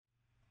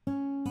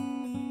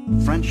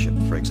Friendship,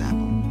 for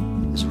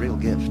example, is a real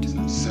gift. It's an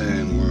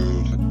insane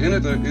world. In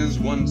it there is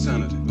one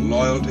sanity, the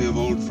loyalty of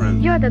old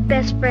friends. You're the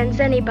best friends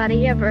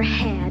anybody ever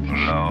had.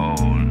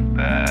 Alone,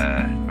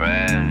 bad,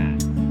 friend,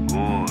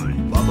 good.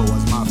 Bubba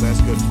was my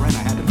best good friend.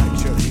 I had to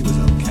make sure that he was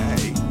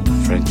okay.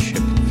 Friendship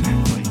and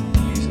family,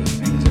 these are the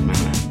things that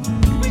matter.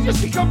 Can we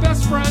just become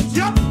best friends?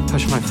 Yep.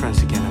 Touch my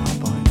friends again and I'll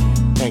blind you.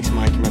 Thanks,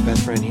 Mike. You're my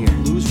best friend here.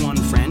 Lose one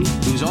friend,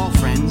 lose all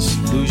friends,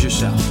 lose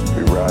yourself.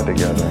 We ride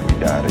together, we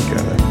die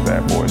together.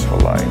 Bad boys for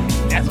life.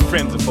 That's what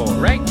friends are for,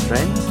 right?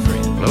 Friends?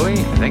 Louis,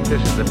 I think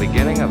this is the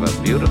beginning of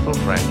a beautiful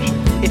friendship.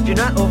 If you're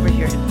not over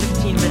here in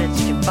 15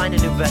 minutes, you can find a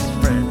new best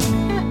friend.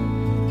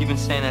 You've been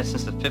saying that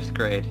since the 5th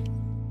grade.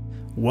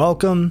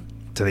 Welcome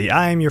to the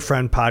I Am Your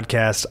Friend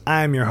podcast.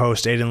 I'm your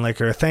host, Aiden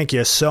Licker. Thank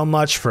you so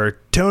much for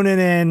tuning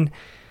in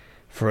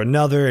for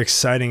another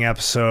exciting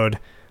episode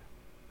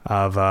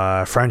of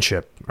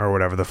Friendship, or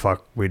whatever the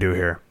fuck we do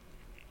here.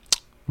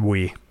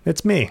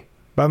 It's me,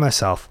 by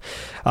myself.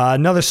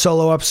 Another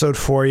solo episode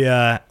for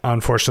you.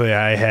 Unfortunately,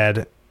 I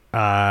had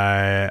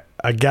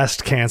a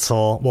guest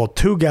cancel. Well,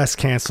 two guests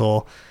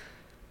cancel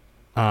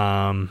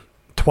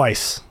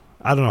twice.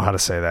 I don't know how to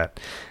say that.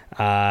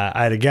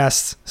 I had a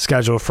guest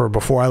scheduled for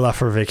before I left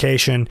for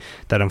vacation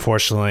that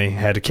unfortunately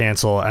had to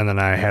cancel, and then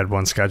I had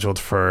one scheduled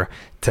for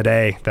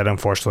today that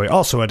unfortunately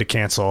also had to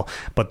cancel.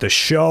 But the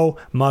show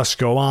must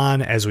go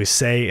on, as we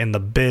say in the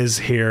biz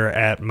here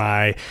at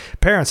my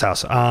parents'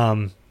 house.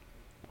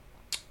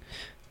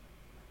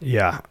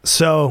 Yeah,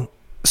 so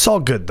it's all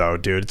good though,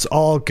 dude. It's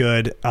all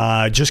good.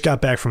 Just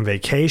got back from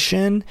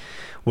vacation,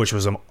 which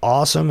was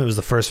awesome. It was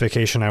the first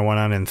vacation I went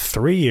on in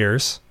 3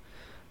 years.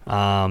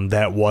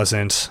 That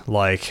wasn't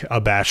like a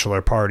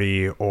bachelor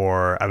party,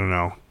 or I don't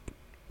know,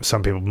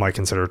 some people might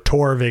consider a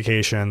tour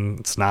vacation.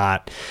 It's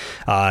not.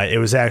 It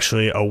was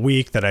actually a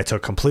week that I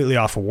took completely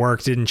off of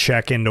work, didn't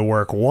check into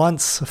work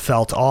once,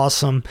 felt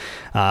awesome.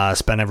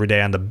 Spent every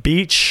day on the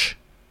beach,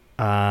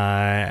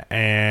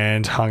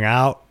 and hung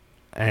out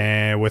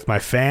and with my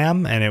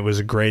fam, and it was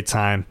a great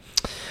time.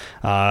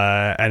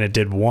 And it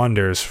did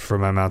wonders for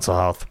my mental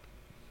health.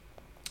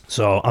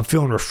 So I'm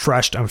feeling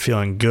refreshed. I'm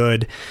feeling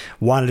good.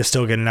 Wanted to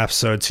still get an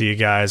episode to you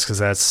guys because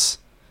that's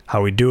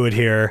how we do it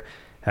here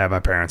at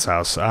my parents'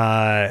 house. All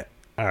right,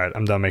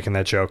 I'm done making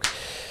that joke.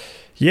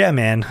 Yeah,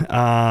 man.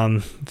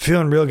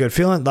 Feeling real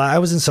good. I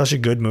was in such a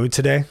good mood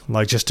today.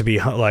 Like, just to be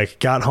like,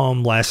 got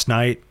home last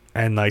night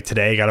and like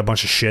today got a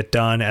bunch of shit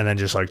done, and then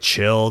just like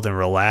chilled and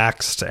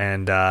relaxed,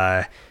 and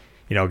got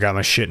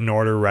my shit in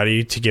order,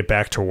 ready to get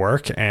back to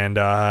work, and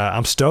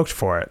I'm stoked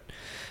for it.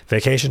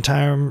 Vacation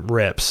time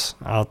rips,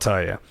 I'll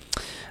tell you.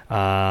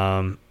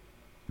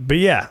 But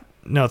yeah,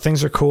 no,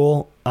 things are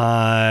cool.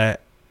 Real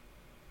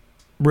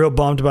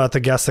bummed about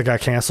the guests that got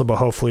canceled, but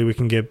hopefully we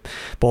can get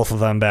both of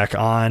them back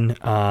on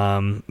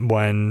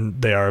when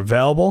they are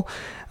available.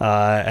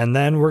 And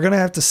then we're going to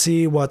have to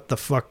see what the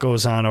fuck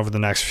goes on over the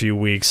next few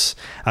weeks.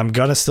 I'm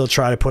going to still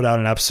try to put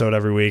out an episode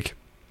every week.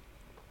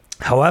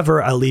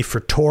 However, I leave for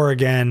tour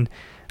again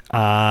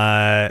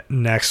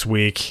next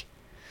week.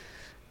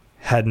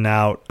 Heading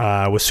out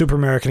with Super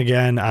American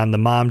again on the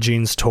Mom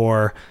Jeans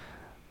tour.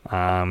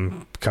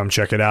 Come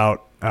check it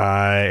out.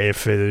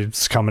 If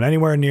it's coming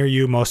anywhere near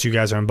you, most of you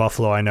guys are in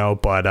Buffalo, I know,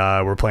 but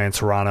we're playing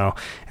Toronto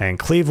and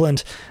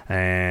Cleveland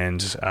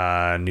and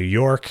New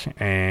York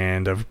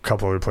and a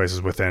couple other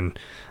places within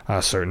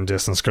a certain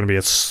distance. Going to be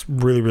a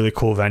really, really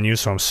cool venue,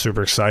 so I'm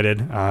super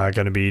excited. Going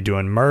to be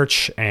doing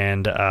merch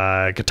and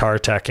guitar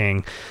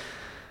teching.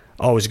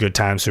 Always a good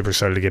time. Super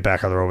excited to get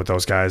back on the road with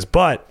those guys.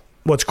 But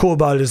what's cool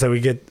about it is that we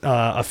get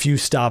a few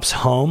stops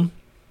home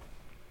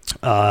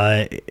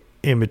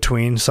in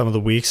between some of the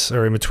weeks,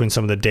 or in between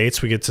some of the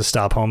dates. We get to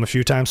stop home a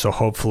few times, so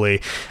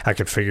hopefully I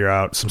could figure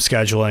out some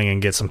scheduling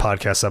and get some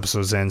podcast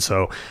episodes in,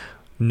 so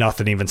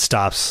nothing even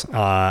stops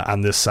on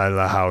this side of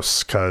the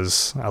house,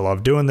 because I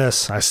love doing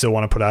this. I still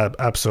want to put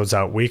episodes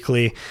out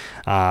weekly.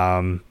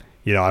 I've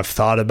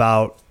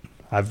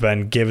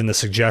been given the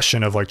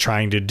suggestion of like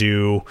trying to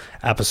do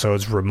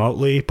episodes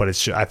remotely, but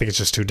I think it's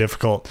just too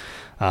difficult.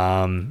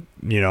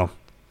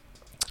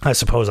 I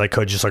suppose I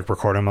could just like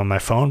record them on my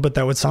phone, but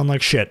that would sound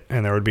like shit,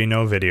 and there would be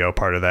no video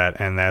part of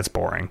that, and that's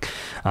boring.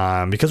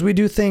 Because we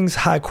do things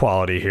high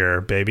quality here,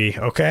 baby,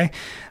 okay?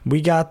 We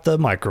got the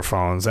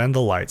microphones and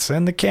the lights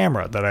and the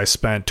camera that I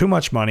spent too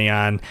much money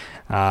on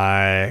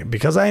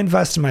because I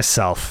invest in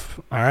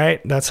myself, all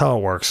right? That's how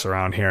it works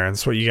around here, and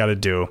that's what you got to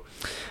do.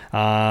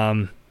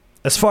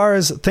 As far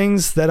as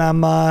things that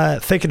I'm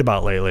thinking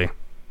about lately,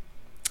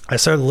 I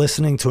started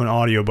listening to an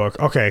audiobook.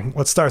 Okay,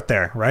 let's start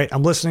there, right?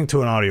 I'm listening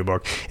to an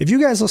audiobook. If you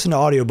guys listen to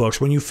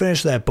audiobooks, when you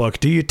finish that book,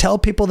 do you tell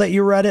people that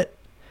you read it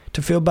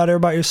to feel better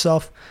about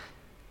yourself?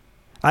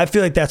 I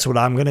feel like that's what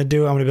I'm going to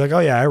do. I'm going to be like,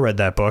 oh yeah, I read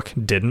that book.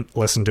 Didn't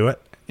listen to it,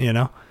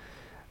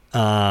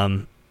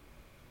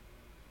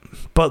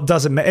 But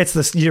doesn't matter. It's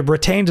this, you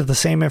retained the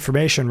same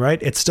information,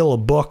 right? It's still a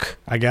book,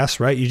 I guess,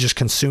 right? You just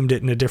consumed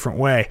it in a different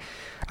way.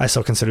 I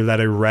still consider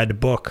that a read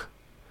book.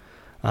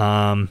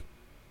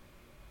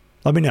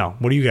 Let me know.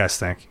 What do you guys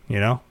think?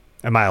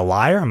 Am I a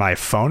liar? Am I a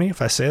phony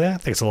if I say that? I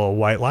think it's a little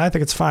white lie. I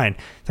think it's fine.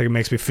 I think it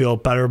makes me feel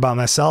better about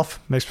myself.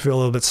 Makes me feel a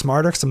little bit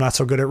smarter because I'm not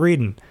so good at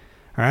reading.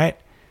 All right?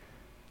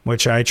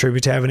 Which I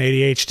attribute to having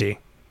ADHD.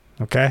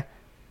 Okay?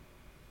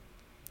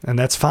 And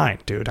that's fine,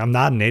 dude. I'm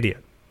not an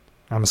idiot.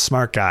 I'm a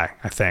smart guy,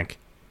 I think.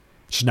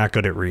 Just not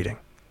good at reading.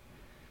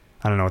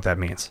 I don't know what that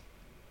means.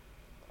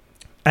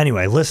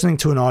 Anyway, listening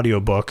to an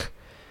audiobook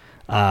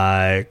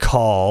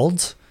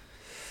called...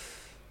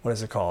 What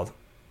is it called?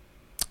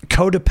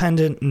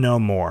 Codependent No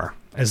More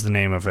is the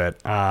name of it.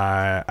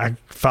 I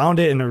found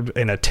it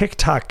in a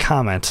TikTok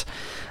comment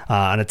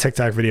on a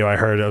TikTok video I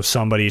heard of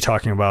somebody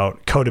talking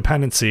about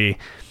codependency,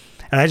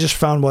 and I just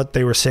found what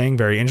they were saying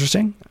very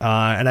interesting.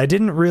 And I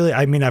didn't really,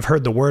 I mean, I've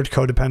heard the word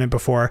codependent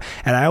before,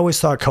 and I always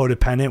thought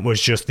codependent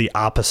was just the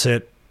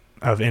opposite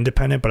of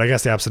independent, but I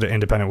guess the opposite of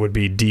independent would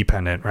be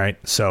dependent, right?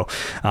 So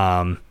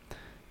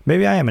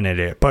maybe I am an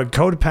idiot, but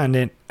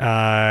codependent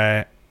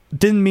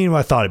didn't mean what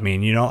I thought it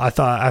mean. You know, I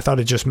thought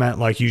it just meant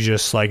like you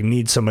just like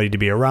need somebody to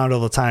be around all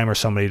the time or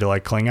somebody to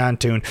like cling on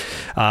to.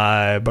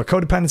 But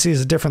codependency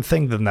is a different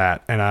thing than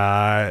that.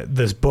 And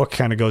this book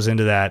kind of goes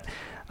into that.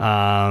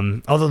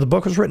 Although the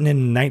book was written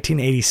in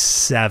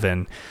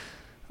 1987,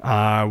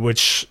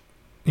 which,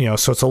 you know,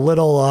 so it's a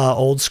little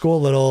old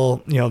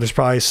school, you know, there's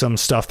probably some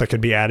stuff that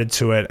could be added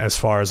to it as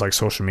far as like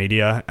social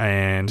media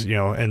and, you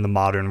know, in the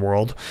modern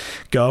world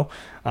go.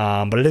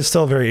 But it is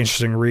still a very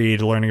interesting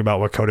read, learning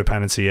about what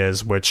codependency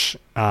is, which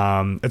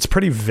it's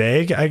pretty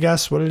vague, I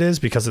guess, what it is,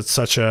 because it's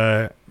such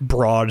a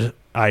broad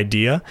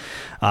idea.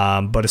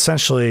 But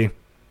essentially,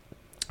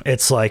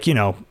 it's like, you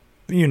know,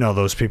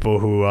 those people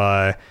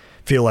who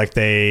feel like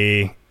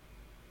they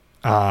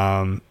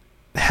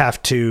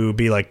have to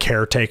be like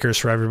caretakers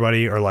for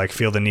everybody, or like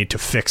feel the need to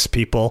fix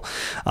people,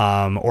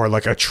 or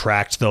like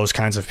attract those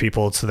kinds of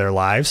people to their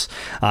lives,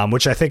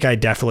 which I think I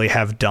definitely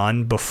have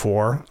done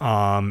before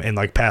in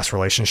like past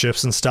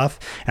relationships and stuff,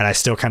 and I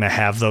still kind of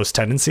have those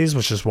tendencies,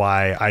 which is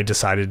why I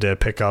decided to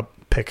pick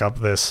up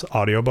this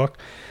audiobook,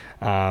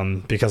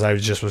 because I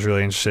just was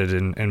really interested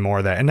in more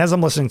of that. And as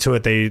I'm listening to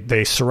it,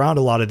 they surround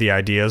a lot of the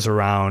ideas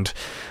around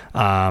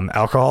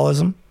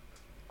alcoholism.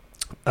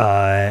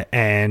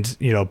 And,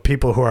 you know,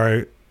 people who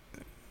are,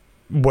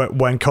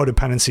 when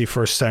codependency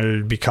first started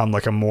to become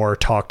like a more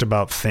talked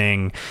about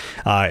thing,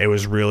 it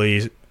was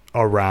really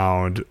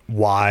around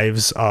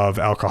wives of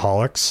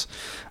alcoholics,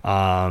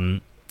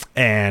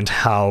 and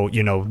how,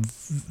 you know,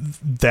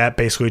 that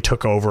basically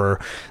took over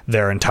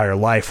their entire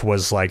life,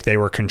 was like they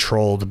were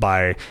controlled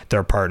by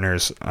their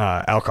partner's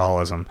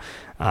alcoholism.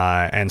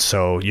 And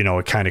so, you know,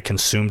 it kind of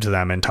consumed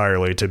them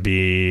entirely to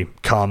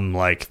become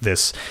like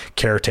this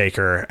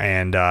caretaker,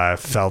 and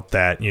felt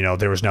that, you know,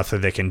 there was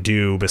nothing they can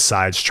do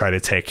besides try to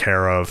take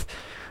care of,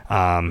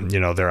 you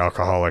know, their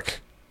alcoholic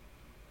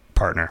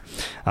partner.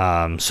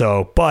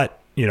 But,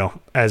 you know,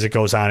 as it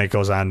goes on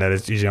that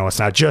it's, you know, it's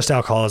not just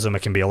alcoholism.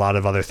 It can be a lot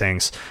of other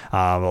things.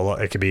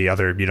 It could be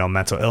other, you know,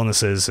 mental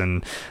illnesses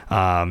and,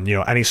 you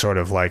know, any sort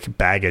of like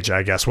baggage,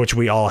 I guess, which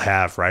we all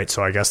have, right?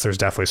 So I guess there's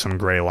definitely some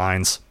gray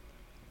lines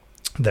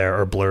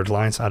there, or blurred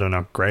lines. I don't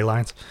know, gray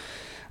lines.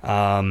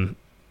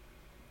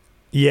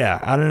 Yeah,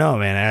 I don't know,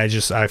 man.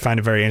 I find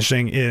it very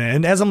interesting.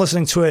 And as I'm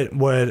listening to it,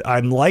 what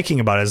I'm liking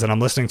about it is that I'm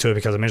listening to it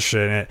because I'm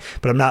interested in it,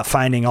 but I'm not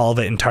finding all of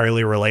it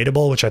entirely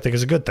relatable, which I think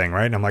is a good thing,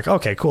 right? And I'm like,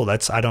 okay, cool.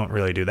 I don't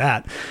really do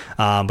that.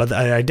 But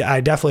I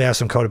definitely have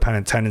some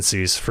codependent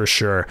tendencies for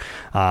sure.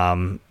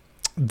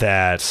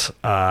 That,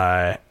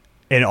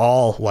 in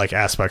all like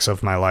aspects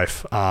of my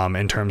life,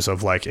 in terms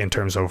of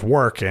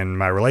work and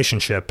my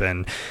relationship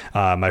and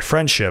my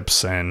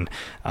friendships and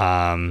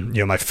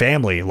you know, my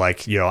family,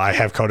 like, you know, I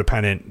have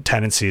codependent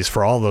tendencies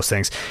for all those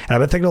things, and I've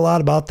been thinking a lot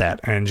about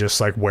that and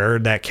just like where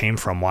that came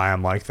from, why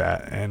I'm like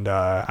that. And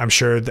I'm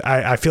sure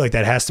I feel like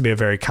that has to be a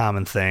very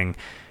common thing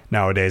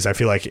nowadays. I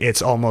feel like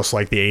it's almost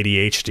like the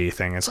ADHD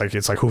thing. It's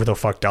like who the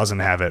fuck doesn't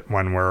have it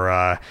when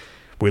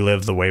we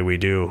live the way we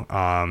do,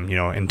 you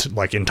know,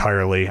 like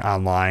entirely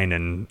online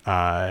and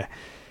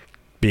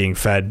being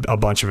fed a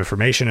bunch of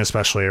information,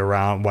 especially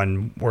around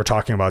when we're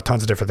talking about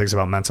tons of different things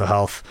about mental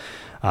health.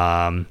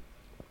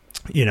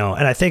 You know,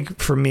 and I think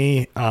for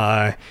me,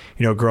 you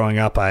know, growing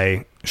up,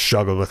 I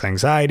struggled with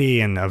anxiety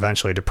and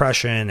eventually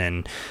depression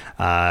and,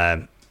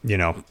 you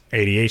know,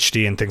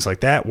 ADHD and things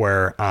like that,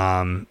 where,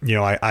 you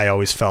know, I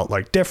always felt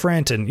like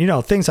different, and, you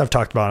know, things I've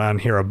talked about on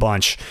here a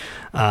bunch,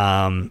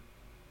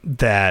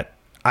 that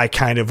I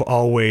kind of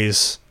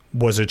always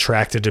was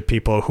attracted to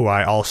people who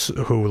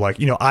like,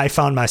 you know, I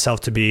found myself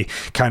to be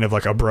kind of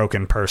like a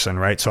broken person,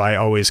 right? So I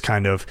always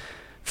kind of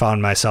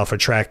found myself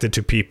attracted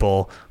to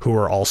people who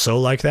were also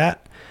like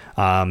that,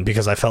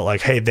 because I felt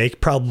like, hey, they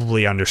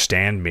probably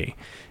understand me.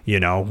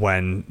 You know,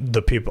 when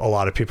a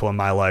lot of people in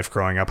my life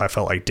growing up, I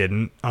felt like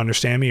didn't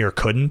understand me or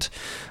couldn't,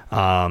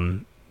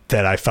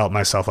 that I felt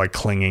myself like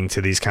clinging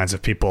to these kinds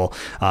of people,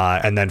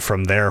 and then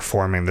from there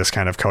forming this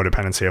kind of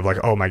codependency of like,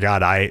 oh my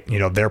God, you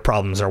know, their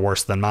problems are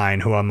worse than mine.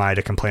 Who am I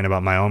to complain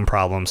about my own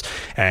problems?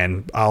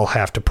 And I'll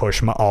have to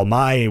push all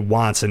my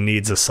wants and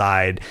needs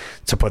aside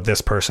to put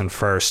this person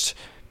first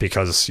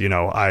because, you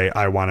know,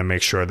 I want to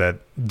make sure that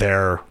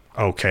they're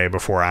okay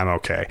before I'm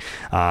okay,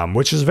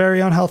 which is very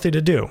unhealthy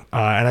to do.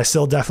 And I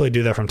still definitely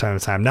do that from time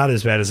to time. Not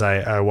as bad as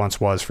I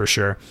once was, for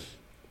sure.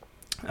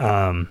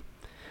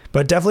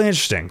 But definitely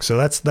interesting. So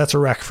that's a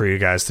rec for you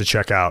guys to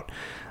check out.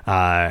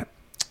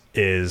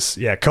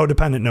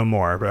 Codependent No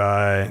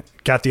More.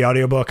 Got the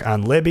audiobook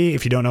on Libby.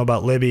 If you don't know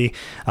about Libby,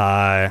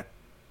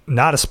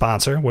 not a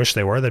sponsor. Wish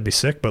they were. That'd be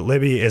sick. But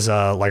Libby is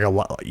a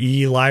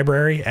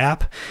e-library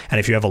app, and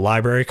if you have a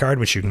library card,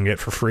 which you can get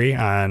for free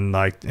on,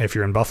 like, if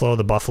you're in Buffalo,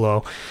 the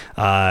Buffalo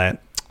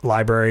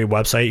library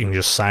website, you can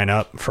just sign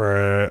up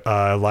for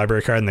a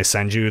library card, and they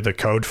send you the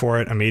code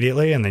for it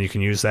immediately, and then you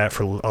can use that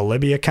for a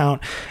Libby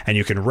account, and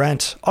you can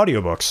rent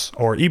audiobooks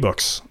or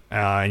ebooks,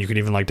 and you can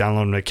even like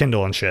download them to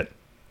Kindle and shit.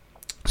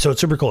 So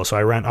it's super cool. So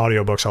I rent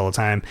audiobooks all the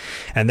time.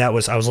 And I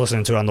was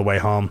listening to it on the way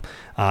home,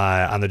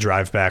 on the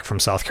drive back from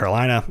South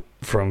Carolina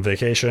from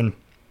vacation.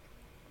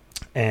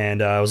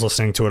 And I was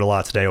listening to it a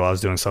lot today while I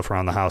was doing stuff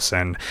around the house,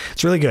 and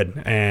it's really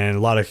good. And a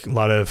lot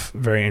of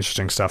very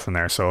interesting stuff in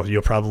there. So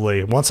you'll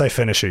probably, once I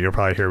finish it, you'll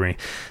probably hear me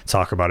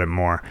talk about it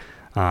more.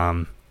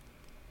 But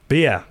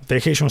yeah,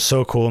 vacation was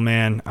so cool,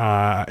 man.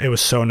 It was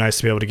so nice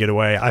to be able to get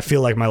away. I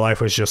feel like my life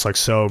was just like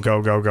so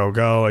go, go, go,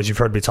 go, as you've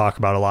heard me talk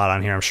about a lot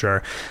on here, I'm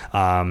sure.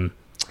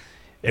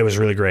 It was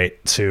really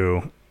great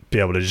to be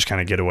able to just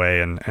kind of get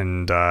away and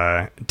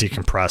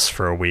decompress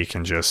for a week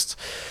and just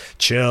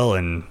chill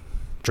and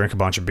drink a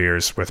bunch of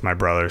beers with my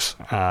brothers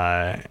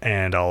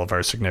and all of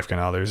our significant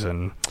others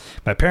and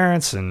my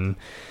parents and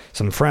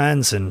some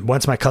friends, and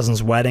went to my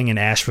cousin's wedding in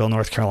Asheville,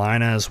 North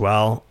Carolina as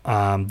well.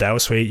 That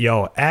was sweet.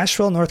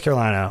 Asheville, North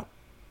Carolina,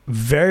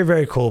 very,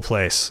 very cool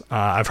place.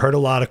 I've heard a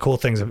lot of cool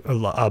things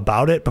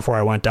about it before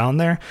I went down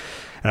there,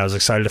 and I was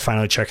excited to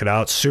finally check it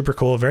out. Super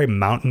cool, very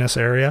mountainous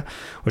area,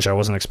 which I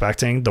wasn't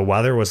expecting. The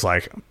weather was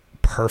like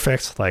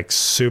perfect, like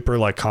super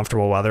like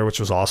comfortable weather, which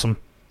was awesome.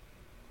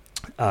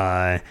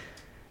 And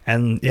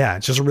yeah,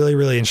 just a really,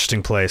 really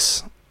interesting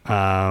place.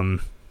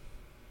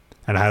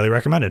 And I highly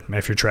recommend it.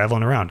 If you're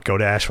traveling around, go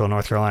to Asheville,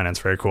 North Carolina. It's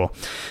very cool.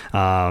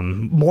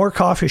 More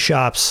coffee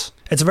shops.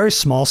 It's a very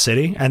small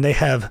city, and they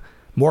have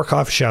more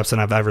coffee shops than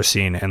I've ever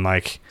seen in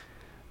like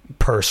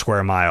per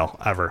square mile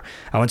ever.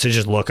 I went to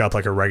just look up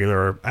like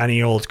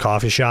any old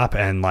coffee shop,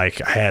 and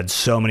like I had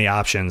so many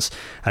options.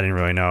 I didn't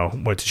really know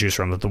what to choose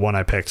from, but the one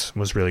I picked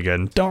was really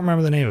good. Don't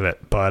remember the name of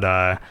it, but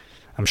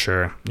I'm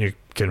sure you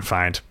can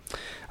find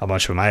a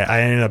bunch of them.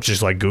 I ended up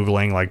just like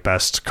Googling like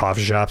best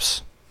coffee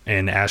shops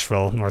in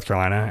Asheville, North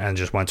Carolina, and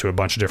just went to a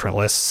bunch of different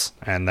lists,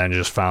 and then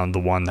just found the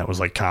one that was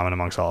like common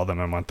amongst all of them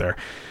and went there.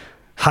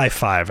 High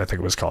Five, I think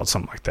it was called,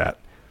 something like that.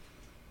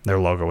 Their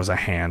logo was a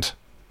hand.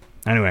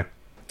 Anyway,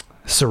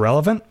 it's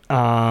irrelevant. It's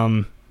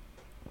a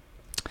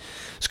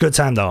good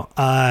time though.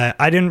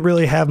 I didn't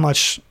really have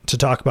much to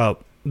talk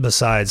about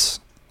besides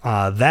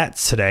that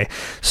today,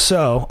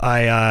 so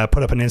I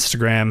put up an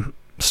Instagram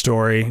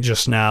story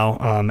just now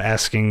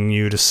asking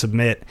you to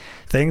submit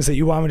things that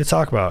you want me to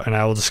talk about, and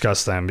I will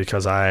discuss them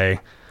because I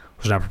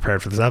was not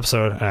prepared for this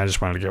episode and I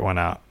just wanted to get one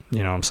out.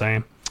 You know what I'm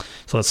saying?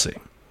 So let's see.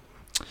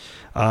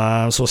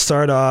 So we'll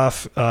start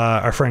off.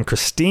 Our friend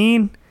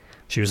Christine,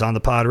 she was on the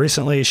pod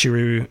recently.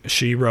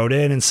 She wrote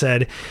in and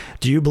said,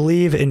 "Do you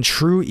believe in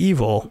true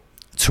evil?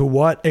 To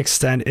what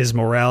extent is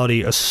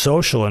morality a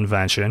social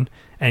invention?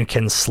 And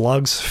can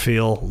slugs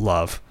feel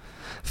love?"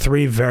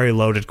 3 very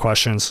loaded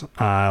questions.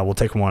 We'll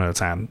take them one at a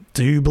time.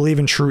 Do you believe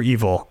in true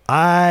evil?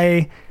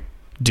 I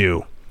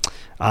do.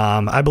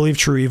 I believe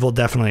true evil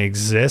definitely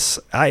exists.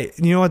 You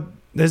know what?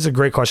 This is a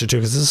great question too,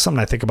 because this is something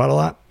I think about a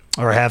lot,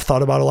 or have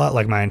thought about a lot,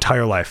 like my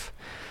entire life.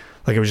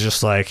 Like it was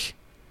just like,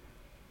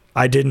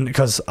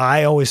 because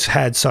I always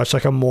had such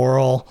like a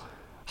moral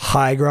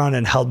high ground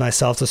and held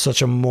myself to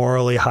such a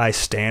morally high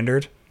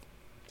standard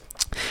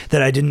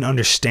that I didn't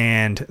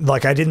understand.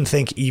 Like I didn't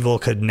think evil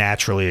could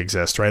naturally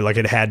exist, right? Like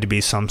it had to be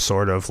some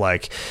sort of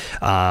like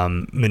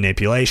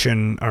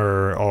manipulation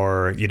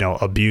or you know,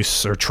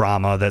 abuse or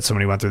trauma that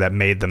somebody went through that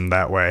made them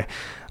that way.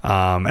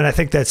 And I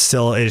think that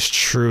still is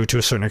true to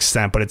a certain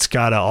extent, but it's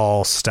got to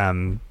all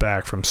stem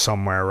back from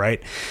somewhere,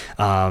 right?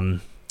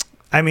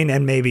 I mean,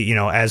 and maybe, you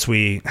know, as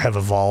we have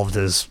evolved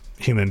as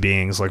human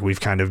beings, like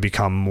we've kind of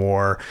become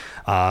more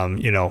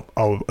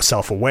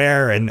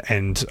self-aware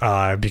and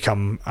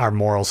become, our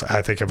morals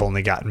I think have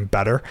only gotten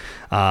better,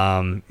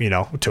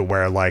 to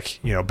where like,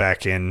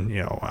 back in,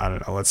 I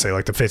don't know, let's say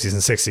like the 50s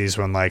and 60s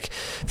when like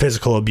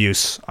physical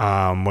abuse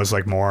was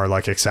like more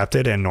like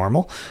accepted and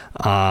normal,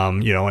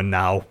 and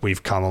now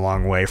we've come a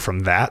long way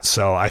from that.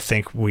 So I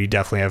think we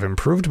definitely have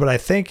improved, but I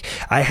think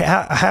I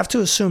have to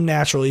assume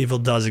natural evil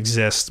does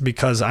exist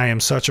because I am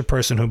such a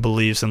person who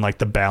believes in like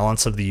the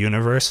balance of the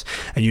universe,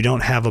 and you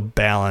don't have a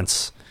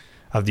balance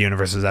of the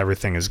universe as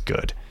everything is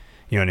good.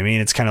 You know what I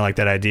mean? It's kind of like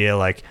that idea,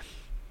 like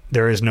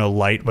there is no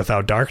light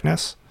without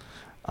darkness.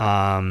 So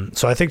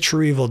I think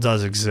true evil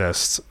does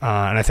exist.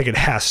 And I think it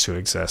has to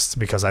exist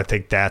because I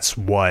think that's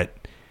what,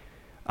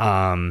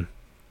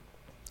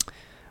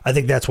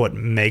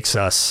 makes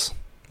us,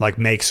 like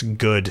makes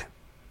good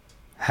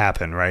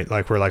happen, right?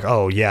 Like we're like,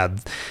 oh yeah,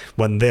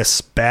 when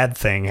this bad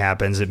thing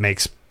happens, it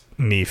makes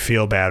me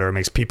feel bad, or it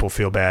makes people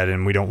feel bad,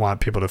 and we don't want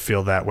people to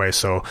feel that way,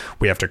 so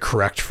we have to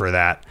correct for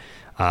that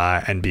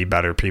and be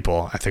better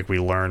people. I think we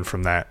learn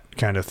from that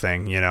kind of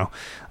thing, you know.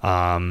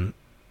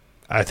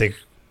 I think,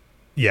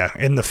 yeah,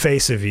 in the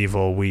face of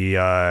evil, we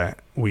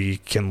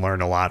can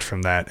learn a lot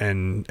from that,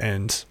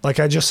 and like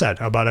I just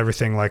said about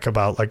everything, like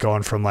about like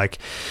going from like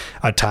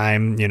a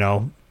time, you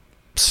know,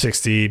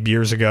 60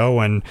 years ago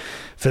when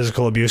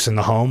physical abuse in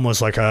the home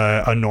was like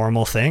a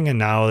normal thing, and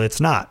now it's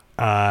not,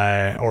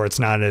 or it's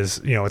not as,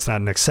 you know, it's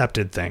not an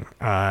accepted thing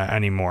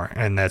anymore.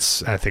 And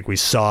that's, I think we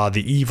saw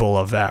the evil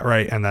of that,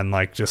 right, and then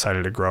like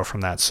decided to grow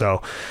from that.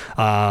 So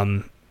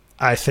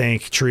I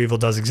think true evil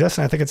does exist,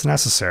 and I think it's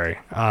necessary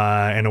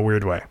in a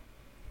weird way.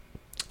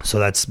 So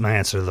that's my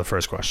answer to the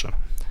first question.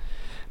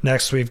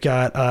 Next, we've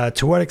got,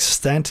 to what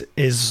extent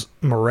is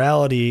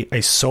morality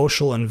a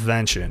social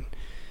invention?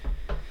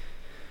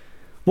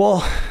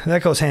 Well,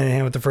 that goes hand in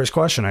hand with the first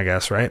question, I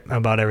guess, right?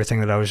 About everything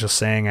that I was just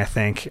saying. I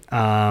think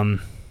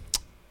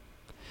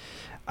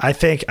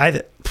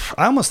I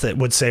almost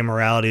would say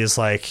morality is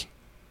like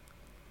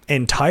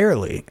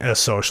entirely a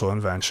social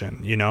invention.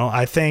 You know,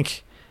 I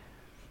think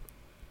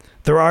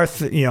there are,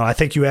 you know, I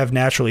think you have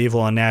natural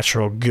evil and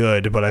natural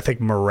good, but I think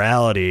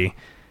morality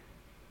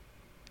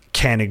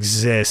can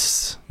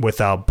exist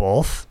without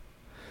both.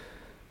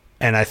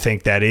 And I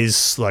think that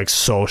is like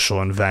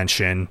social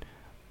invention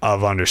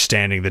of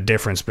understanding the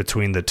difference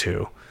between the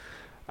two,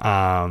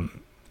 and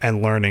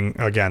learning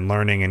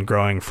and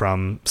growing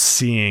from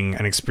seeing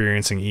and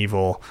experiencing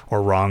evil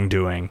or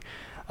wrongdoing.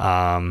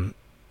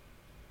 Yeah.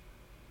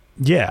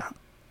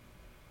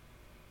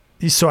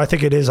 So I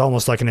think it is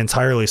almost like an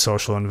entirely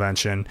social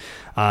invention,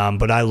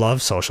 but I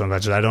love social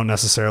invention. I don't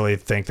necessarily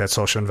think that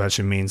social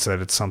invention means that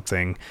it's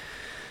something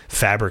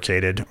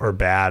fabricated or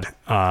bad.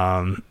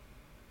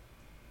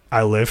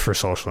 I live for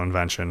social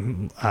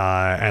invention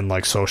and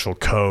like social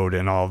code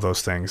and all of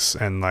those things.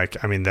 And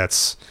like, I mean,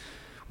 that's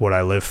what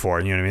I live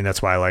for. You know what I mean?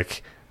 That's why I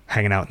like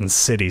hanging out in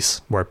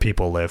cities where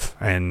people live,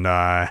 and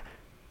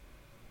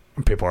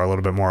people are a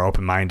little bit more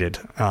open-minded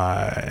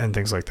and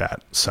things like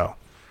that. So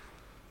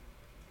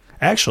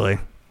actually,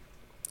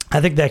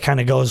 I think that kind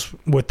of goes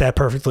with that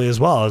perfectly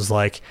as well, as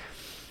like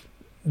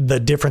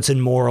the difference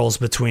in morals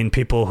between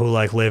people who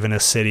like live in a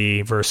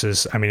city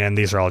versus, I mean, and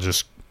these are all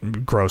just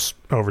gross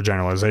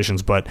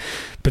overgeneralizations, but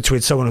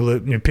between someone who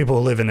live, you know, people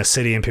who live in a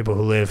city and people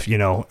who live, you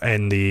know,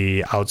 in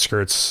the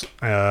outskirts,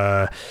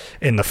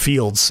 in the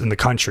fields, in the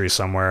country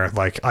somewhere,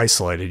 like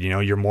isolated, you know,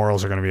 your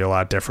morals are going to be a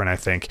lot different, I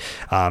think,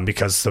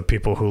 because the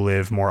people who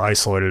live more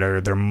isolated, or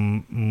their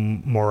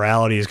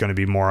morality is going to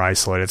be more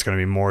isolated. It's going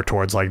to be more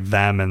towards like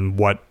them and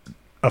what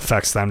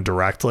affects them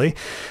directly.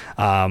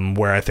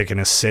 Where I think in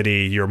a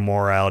city, your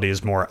morality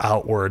is more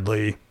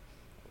outwardly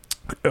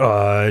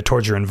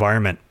towards your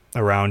environment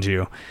around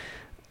you,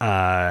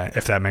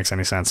 if that makes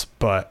any sense.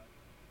 But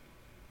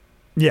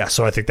yeah,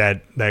 so I think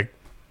that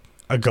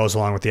goes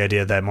along with the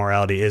idea that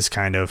morality is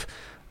kind of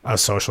a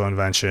social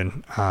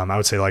invention. I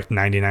would say like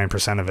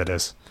 99% of it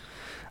is,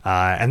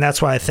 and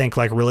that's why I think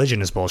like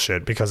religion is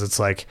bullshit, because it's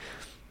like,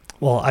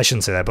 well, I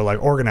shouldn't say that, but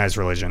like organized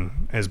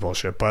religion is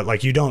bullshit. But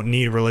like, you don't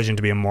need religion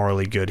to be a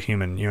morally good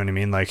human. You know what I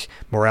mean? Like,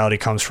 morality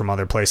comes from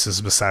other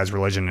places besides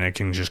religion, and it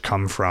can just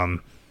come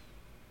from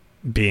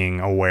being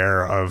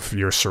aware of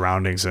your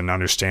surroundings and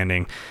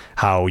understanding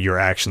how your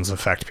actions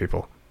affect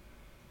people.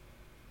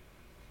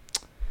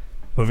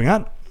 Moving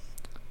on.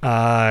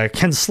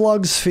 Can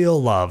slugs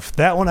feel love?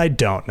 That one I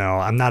don't know.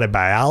 I'm not a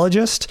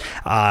biologist.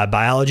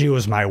 Biology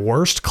was my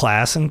worst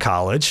class in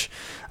college.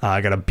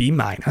 I got a B-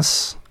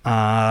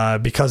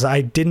 because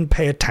I didn't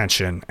pay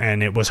attention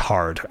and it was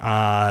hard.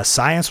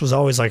 Science was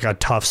always like a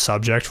tough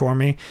subject for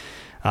me.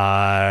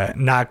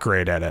 Not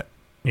great at it.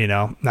 You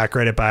know, not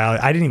great at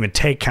biology. I didn't even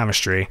take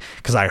chemistry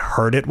because I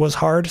heard it was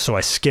hard, so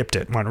I skipped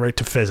it, went right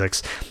to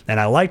physics. And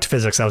I liked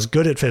physics. I was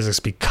good at physics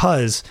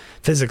because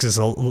physics is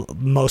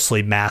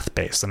mostly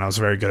math-based, and I was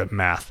very good at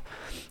math.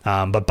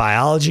 But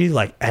biology,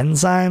 like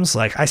enzymes,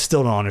 like I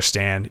still don't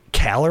understand.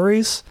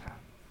 Calories?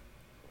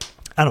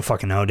 I don't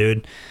fucking know,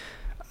 dude.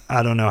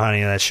 I don't know how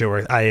any of that shit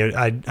works.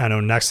 I know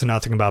next to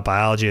nothing about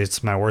biology.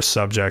 It's my worst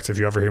subject. If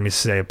you ever hear me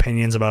say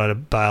opinions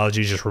about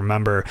biology, just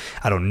remember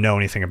I don't know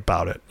anything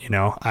about it. You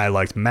know, I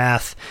liked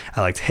math.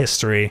 I liked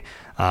history,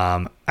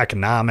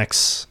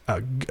 economics,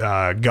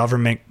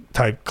 government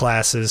type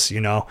classes, you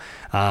know,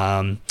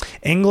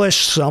 English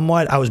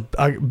somewhat. I was,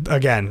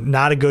 again,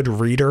 not a good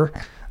reader.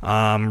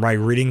 My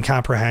reading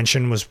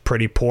comprehension was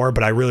pretty poor,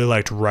 but I really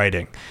liked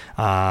writing,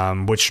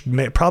 which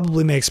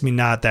probably makes me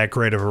not that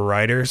great of a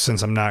writer,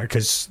 since I'm not,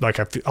 because like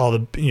all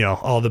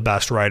the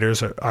best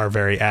writers are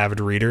very avid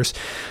readers,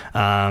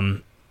 but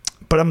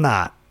I'm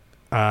not,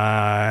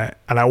 and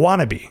I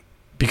want to be,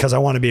 because I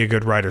want to be a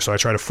good writer. So I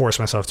try to force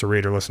myself to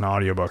read or listen to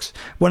audiobooks.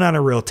 Went on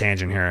a real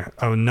tangent here.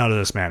 None of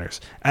this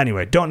matters.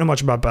 Anyway, don't know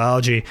much about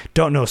biology.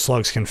 Don't know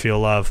slugs can feel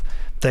love.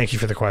 Thank you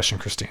for the question,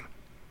 Christine.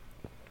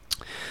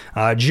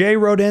 Jay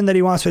wrote in that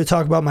he wants me to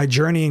talk about my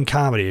journey in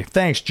comedy.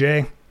 Thanks,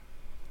 Jay.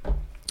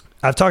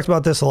 I've talked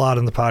about this a lot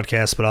in the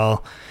podcast, but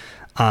I'll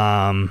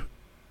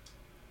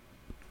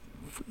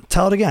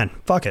tell it again.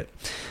 Fuck it.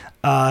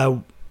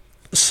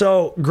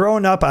 So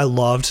growing up, I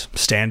loved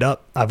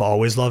stand-up. I've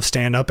always loved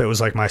stand-up. It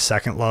was like my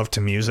second love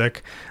to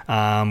music.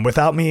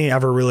 Without me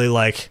ever really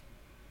like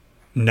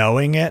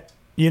knowing it,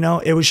 you know,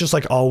 it was just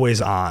like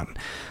always on.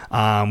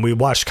 We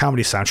watched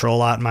Comedy Central a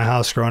lot in my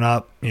house growing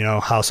up, you know,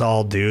 House of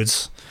All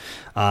Dudes.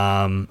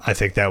 I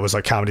think that was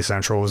like Comedy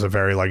Central was a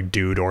very like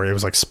dude or it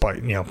was like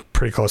Spike, you know,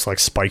 pretty close to like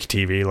Spike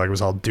TV, like it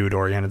was all dude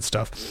oriented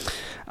stuff.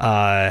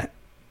 And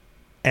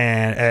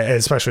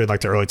especially like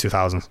the early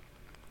 2000s.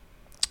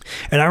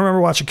 And I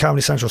remember watching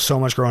Comedy Central so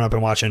much growing up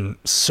and watching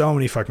so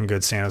many fucking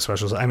good stand-up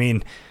specials. I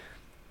mean,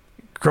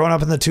 growing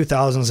up in the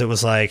 2000s, it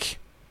was like,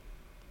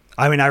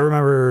 I mean, I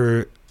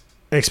remember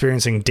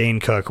experiencing Dane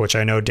Cook, which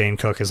I know Dane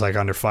Cook is like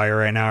under fire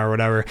right now or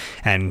whatever.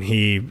 And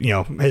he, you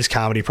know, his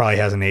comedy probably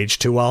hasn't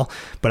aged too well,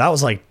 but I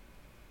was like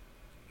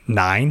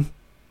 9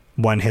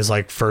 when his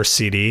like first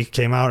CD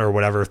came out or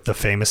whatever the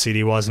famous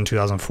CD was in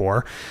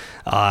 2004.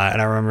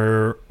 And I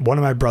remember one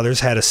of my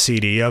brothers had a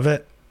CD of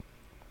it.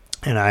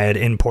 And I had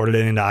imported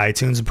it into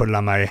iTunes and put it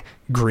on my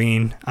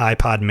green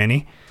iPod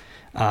mini.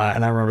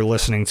 And I remember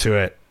listening to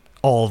it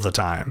all the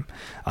time.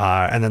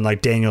 And then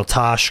like Daniel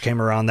Tosh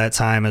came around that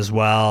time as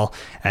well.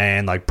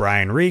 And like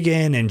Brian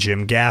Regan and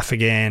Jim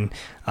Gaffigan.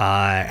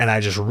 And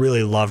I just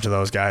really loved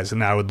those guys.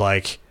 And I would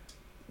like,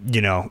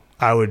 you know,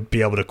 I would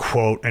be able to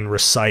quote and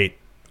recite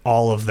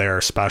all of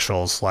their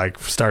specials, like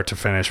start to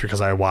finish,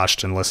 because I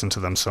watched and listened to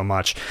them so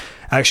much.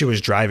 I actually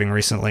was driving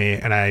recently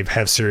and I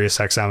have Sirius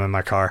XM in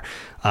my car.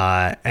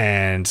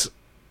 And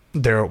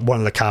one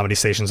of the comedy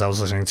stations I was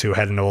listening to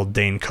had an old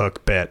Dane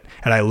Cook bit,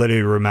 and I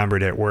literally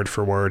remembered it word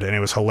for word. And it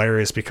was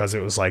hilarious because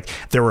it was like,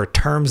 there were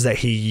terms that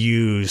he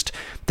used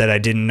that I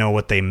didn't know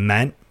what they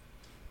meant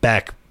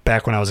back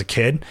when I was a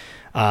kid.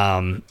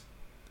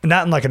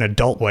 Not in like an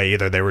adult way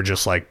either. They were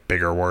just like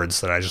bigger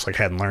words that I just like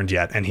hadn't learned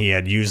yet. And he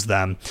had used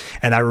them.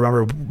 And I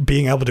remember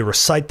being able to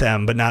recite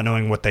them, but not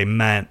knowing what they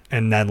meant.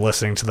 And then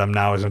listening to them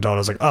now as an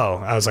adult,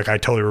 I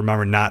totally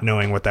remember not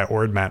knowing what that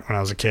word meant when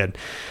I was a kid.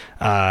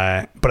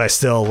 But I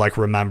still like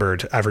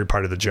remembered every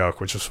part of the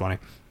joke, which was funny.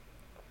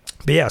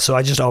 But yeah, so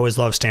I just always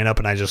loved stand up.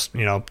 And I just,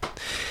 you know,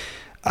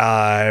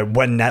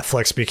 when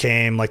Netflix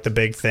became like the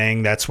big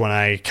thing, that's when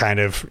I kind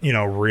of, you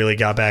know, really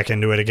got back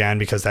into it again,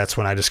 because that's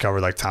when I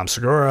discovered like Tom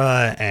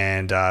Segura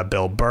and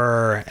Bill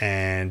Burr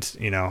and,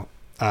 you know,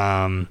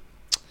 when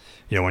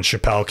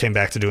Chappelle came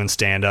back to doing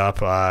stand up,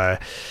 that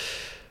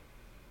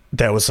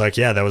was like,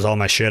 yeah, that was all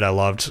my shit. I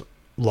loved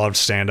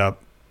stand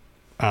up.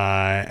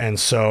 And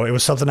so it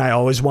was something I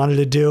always wanted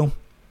to do.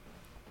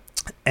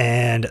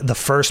 And the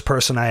first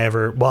person I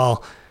ever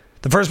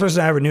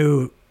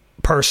knew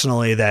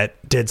personally that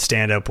did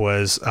stand up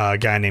was a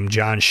guy named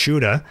John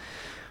Shuda,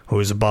 who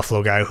is a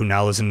Buffalo guy who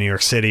now lives in New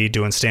York City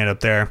doing stand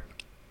up there.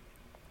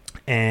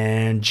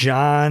 And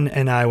John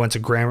and I went to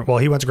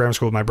he went to grammar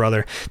school with my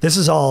brother. This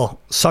is all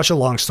such a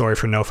long story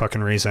for no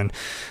fucking reason,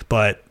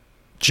 but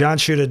John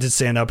Shuda did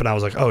stand up and I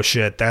was like, oh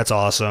shit, that's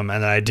awesome.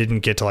 And then I didn't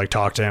get to like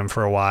talk to him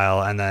for a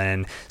while. And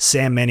then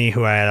Sam Minnie,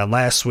 who I had on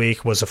last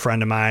week, was a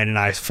friend of mine, and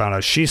I found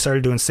out she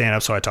started doing stand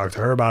up. So I talked to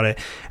her about it.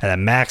 And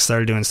then Max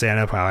started doing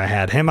stand up. I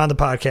had him on the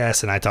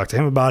podcast and I talked to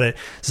him about it.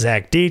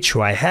 Zach Deach,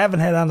 who I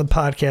haven't had on the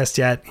podcast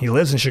yet. He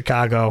lives in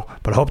Chicago,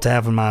 but hope to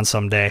have him on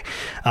someday.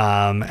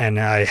 And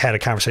I had a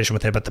conversation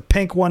with him at the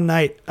Pink one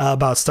night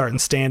about starting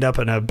stand up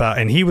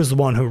and he was the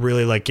one who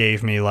really like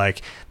gave me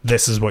like,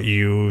 this is what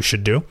you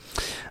should do.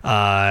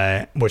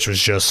 Which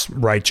was just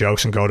write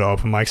jokes and go to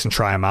open mics and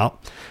try them out.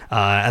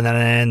 And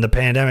then the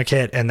pandemic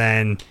hit, and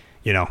then,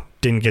 you know,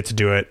 didn't get to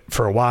do it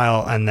for a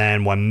while. And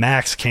then when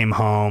Max came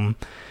home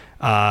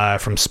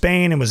from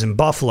Spain and was in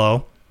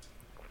Buffalo,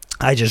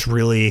 I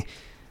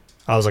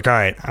was like, all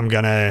right, I'm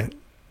going to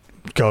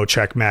go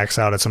check Max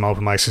out at some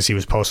open mics because he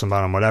was posting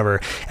about them,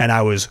 whatever. And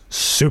I was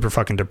super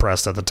fucking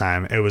depressed at the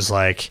time. It was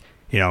like,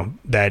 you know,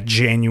 that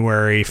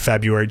January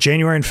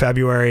and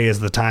February is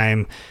the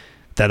time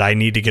that I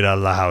need to get out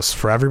of the house.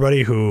 For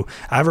everybody who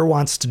ever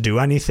wants to do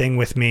anything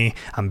with me,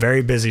 I'm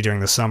very busy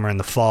during the summer and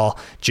the fall.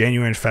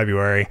 January and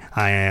February,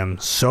 I am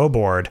so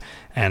bored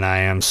and I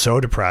am so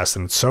depressed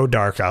and it's so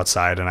dark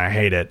outside and I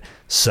hate it.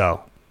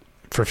 So,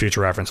 for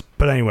future reference.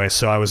 But anyway,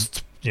 so I was,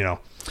 you know,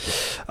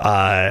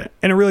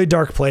 in a really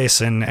dark place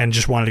and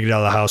just wanted to get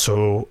out of the house.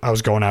 So I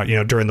was going out, you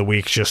know, during the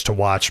week just to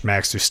watch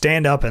Max do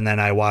stand up. And then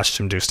I watched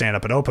him do stand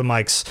up at open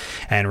mics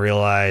and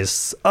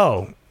realized,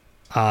 you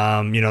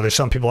know, there's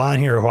some people on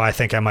here who I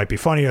think I might be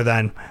funnier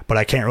than, but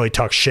I can't really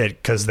talk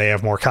shit because they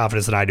have more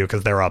confidence than I do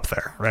because they're up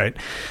there, right?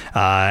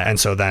 And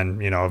so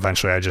then, you know,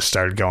 eventually I just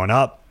started going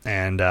up,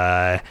 and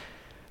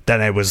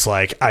then it was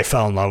like I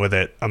fell in love with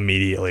it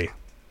immediately.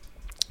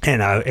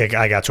 And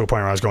I got to a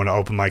point where I was going to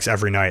open mics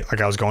every night.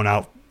 Like I was going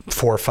out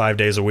 4 or 5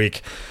 days a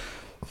week,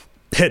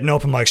 hitting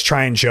open mics,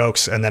 trying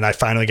jokes, and then I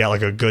finally got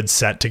like a good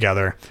set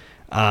together.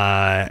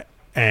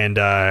 And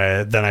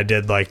then I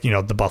did like, you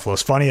know, the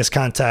Buffalo's Funniest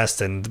contest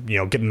and, you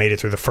know, made it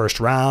through the first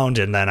round.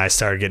 And then I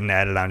started getting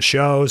added on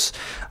shows.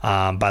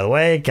 By the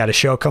way, got a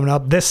show coming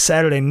up this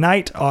Saturday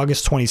night,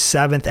 August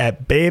 27th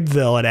at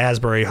Babeville at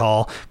Asbury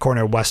Hall,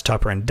 corner of West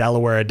Tupper in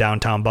Delaware,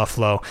 downtown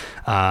Buffalo.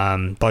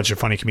 Bunch of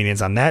funny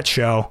comedians on that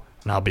show,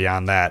 and I'll be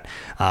on that.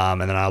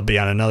 And then I'll be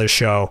on another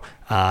show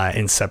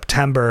in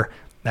September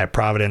at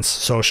Providence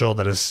Social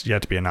that is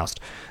yet to be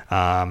announced.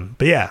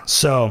 But yeah,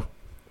 so...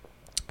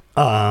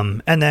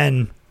 and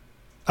then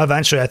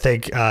eventually I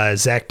think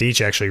Zach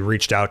Deach actually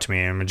reached out to me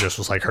and just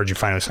was like, heard you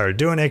finally started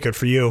doing it, good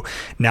for you.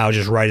 Now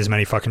just write as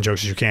many fucking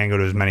jokes as you can, go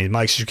to as many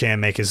mics as you can,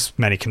 make as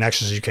many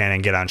connections as you can,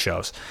 and get on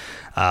shows.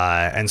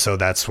 And so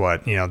that's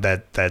what, you know,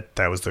 that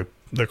was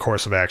the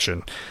course of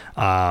action.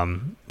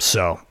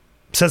 So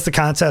since the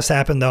contest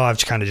happened, though, I've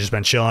kind of just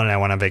been chilling, and I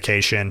went on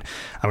vacation.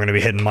 I'm going to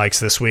be hitting mics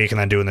this week and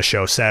then doing the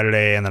show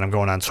Saturday, and then I'm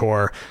going on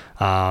tour,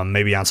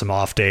 maybe on some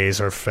off days,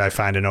 or if I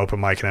find an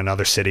open mic in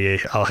another city,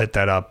 I'll hit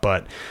that up.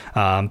 But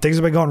things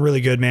have been going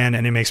really good, man,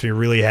 and it makes me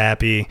really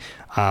happy.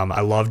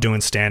 I love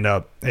doing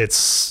stand-up.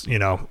 It's, you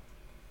know,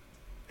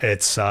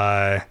 it's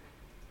I've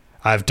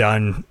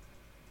done...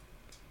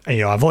 You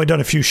know, I've only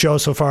done a few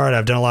shows so far, and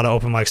I've done a lot of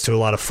open mics to a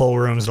lot of full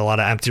rooms and a lot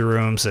of empty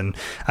rooms, and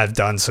I've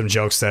done some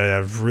jokes that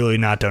have really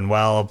not done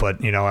well,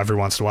 but, you know, every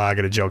once in a while I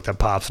get a joke that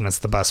pops, and it's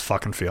the best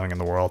fucking feeling in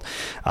the world.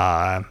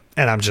 And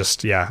I'm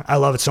just, yeah, I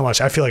love it so much.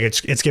 I feel like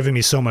it's given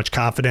me so much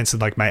confidence in,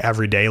 like, my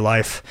everyday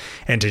life,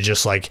 and to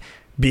just, like,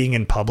 being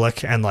in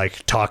public and,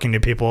 like, talking to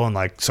people and,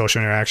 like,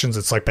 social interactions.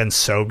 It's, like, been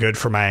so good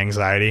for my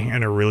anxiety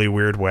in a really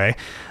weird way.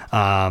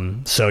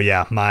 So,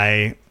 yeah,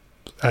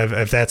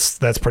 if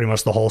that's pretty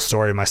much the whole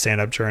story of my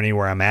stand-up journey,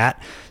 where I'm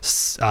at,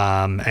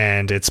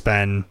 and it's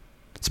been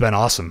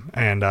awesome,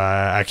 and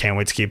I can't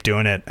wait to keep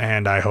doing it,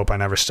 and I hope I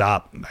never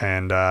stop,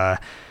 and I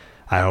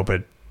hope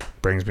it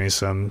brings me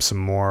some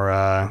more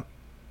I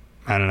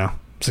don't know,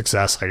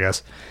 success, I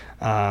guess.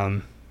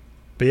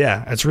 But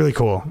yeah, it's really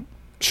cool.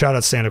 Shout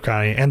out stand-up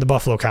comedy and the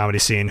Buffalo comedy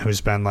scene, who's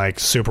been like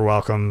super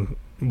welcoming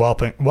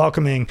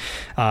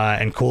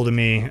and cool to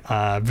me.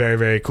 Very,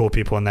 very cool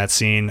people in that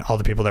scene. All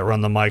the people that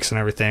run the mics and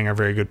everything are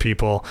very good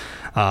people,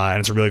 and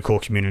it's a really cool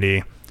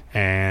community,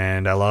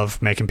 and I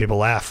love making people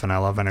laugh, and I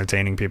love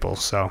entertaining people,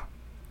 so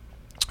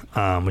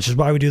which is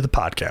why we do the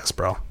podcast,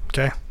 bro.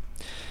 Okay,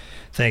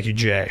 thank you,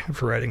 Jay,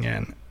 for writing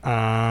in.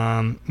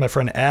 My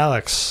friend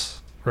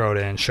Alex wrote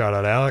in. Shout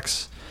out,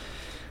 Alex.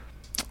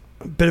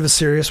 A bit of a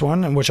serious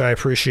one, which I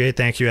appreciate.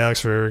 Thank you, Alex,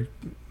 for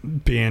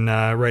being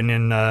writing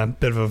in a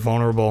bit of a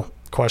vulnerable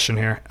question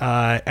here.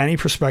 Any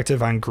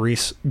perspective on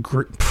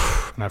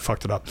I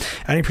fucked it up.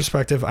 Any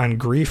perspective on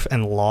grief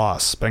and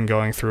loss? Been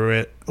going through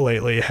it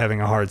lately, having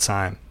a hard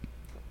time.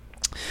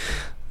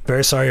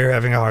 Very sorry you're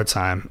having a hard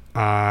time.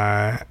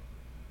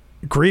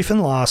 Grief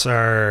and loss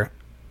are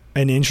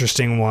an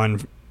interesting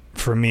one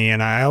for me,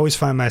 and I always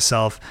find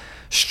myself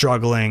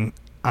struggling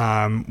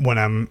when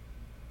I'm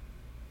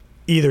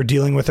either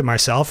dealing with it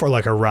myself or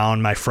like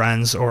around my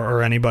friends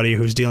or anybody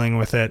who's dealing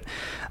with it.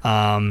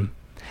 And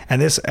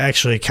this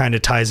actually kind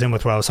of ties in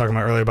with what I was talking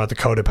about earlier about the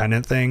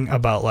codependent thing,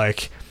 about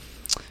like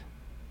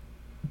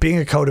being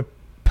a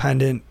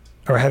codependent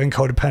or having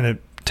codependent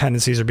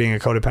tendencies or being a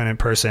codependent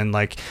person.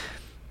 Like,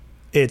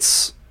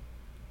 it's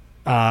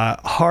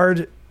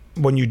hard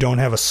when you don't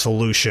have a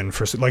solution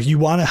for, like, you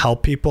want to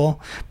help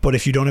people, but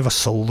if you don't have a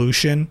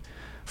solution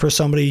for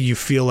somebody, you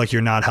feel like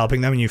you're not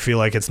helping them, and you feel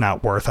like it's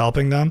not worth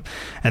helping them.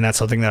 And that's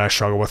something that I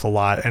struggle with a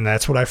lot. And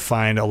that's what I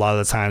find a lot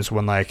of the times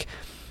when, like,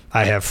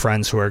 I have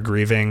friends who are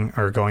grieving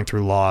or going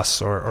through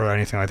loss or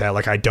anything like that.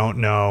 Like, I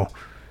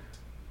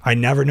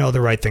never know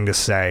the right thing to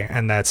say,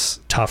 and that's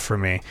tough for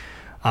me.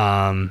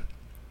 And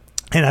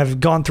I've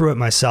gone through it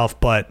myself,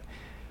 but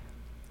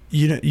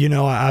you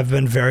know, I've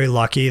been very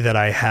lucky that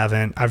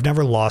I've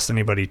never lost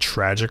anybody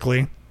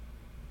tragically.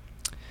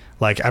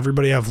 Like,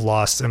 everybody I've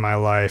lost in my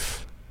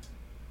life,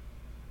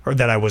 or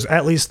that I was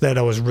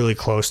really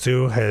close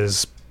to,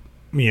 has,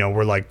 you know,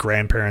 were like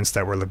grandparents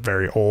that were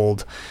very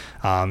old,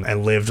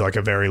 and lived like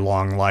a very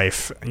long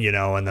life, you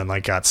know, and then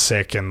like got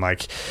sick. And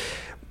like,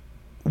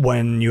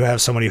 when you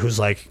have somebody who's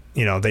like,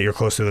 you know, that you're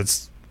close to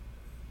that's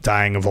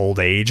dying of old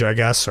age, I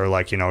guess, or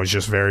like, you know, is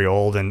just very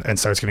old and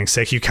starts getting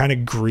sick, you kind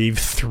of grieve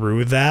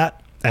through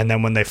that. And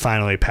then when they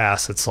finally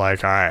pass, it's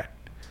like, all right,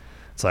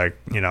 it's like,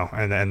 you know,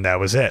 and that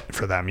was it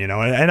for them, you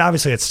know. And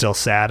obviously it's still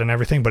sad and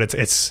everything, but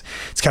it's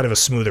kind of a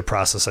smoother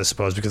process, I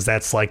suppose, because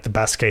that's like the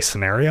best case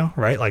scenario,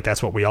 right? Like,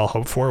 that's what we all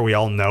hope for. We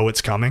all know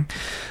it's coming.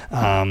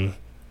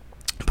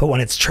 But when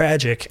it's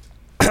tragic,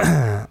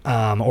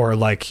 or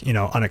like, you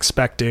know,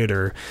 unexpected,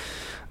 or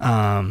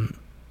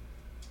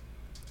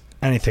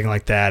anything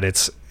like that,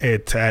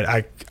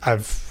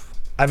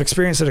 I've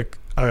experienced it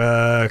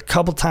a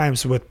couple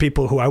times with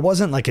people who I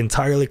wasn't like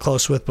entirely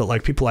close with, but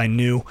like people I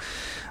knew.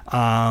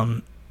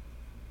 And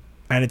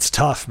it's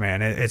tough,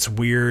 man. It's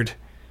weird.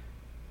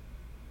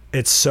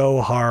 It's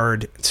so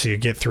hard to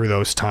get through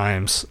those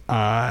times.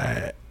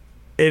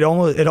 It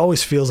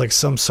always feels like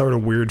some sort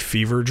of weird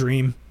fever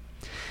dream.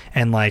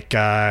 and like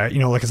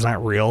like it's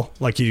not real.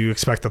 Like you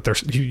expect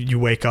that you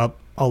wake up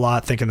a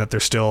lot thinking that they're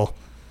still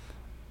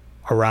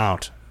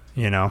around,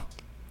 and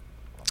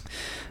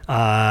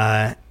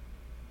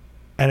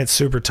it's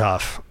super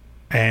tough.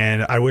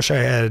 And I wish I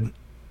had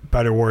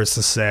better words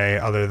to say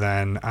other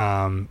than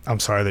I'm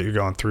sorry that you're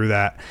going through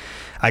that.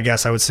 I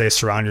guess I would say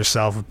surround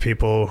yourself with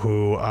people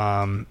who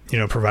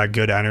provide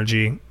good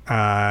energy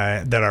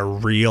that are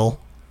real.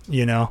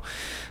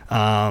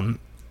 I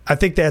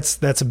think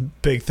that's a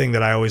big thing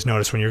that I always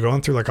notice when you're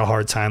going through like a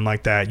hard time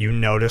like that. You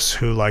notice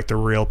who like the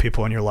real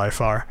people in your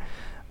life are,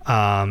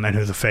 and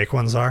who the fake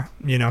ones are.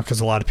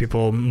 Because a lot of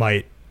people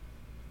might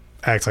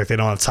act like they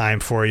don't have time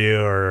for you,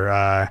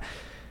 or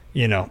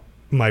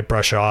might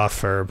brush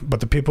off, but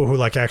the people who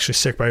like actually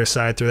stick by your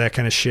side through that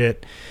kind of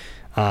shit,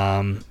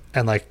 and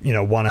like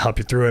want to help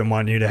you through it and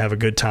want you to have a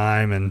good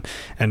time and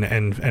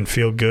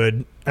feel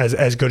good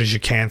as good as you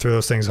can through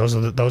those things. Those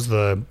are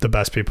the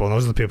best people, and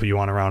those are the people you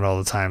want around all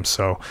the time.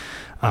 So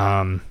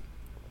I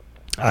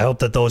hope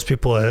that those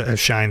people have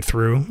shined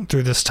through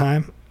this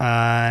time,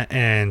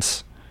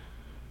 and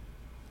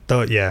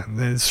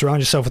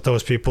surround yourself with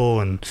those people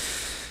and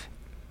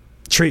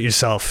treat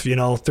yourself,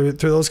 through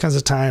those kinds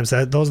of times.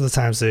 Those are the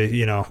times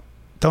that,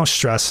 don't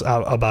stress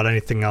out about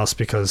anything else,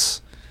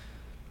 because,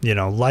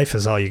 life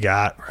is all you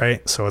got,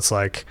 right? So it's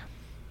like,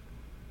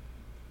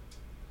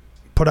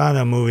 put on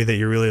a movie that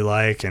you really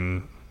like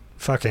and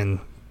fucking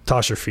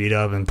toss your feet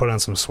up and put on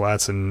some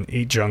sweats and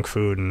eat junk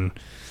food and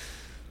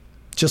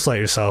just let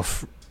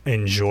yourself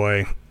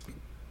enjoy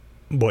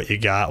what you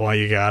got while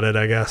you got it,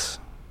 I guess.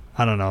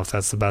 I don't know if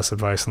that's the best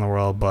advice in the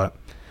world, but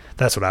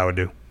that's what I would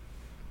do.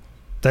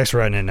 Thanks for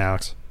writing in,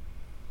 Alex.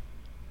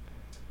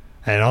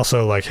 And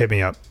also, like, hit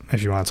me up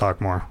if you want to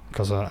talk more,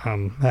 because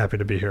I'm happy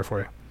to be here for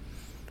you.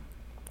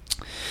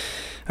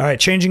 All right,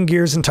 changing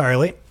gears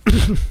entirely.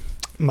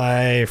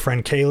 My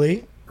friend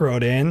Kaylee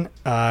wrote in,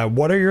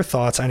 what are your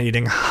thoughts on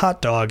eating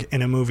hot dog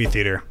in a movie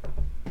theater?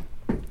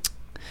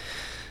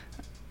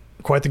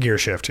 Quite the gear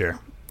shift here.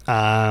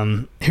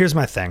 Here's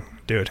my thing,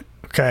 dude.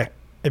 Okay,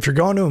 if you're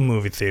going to a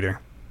movie theater,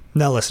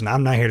 now listen,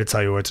 I'm not here to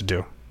tell you what to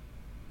do.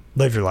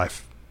 Live your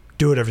life.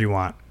 Do whatever you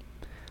want.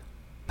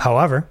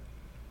 However,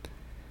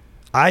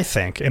 I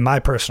think, in my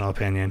personal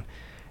opinion,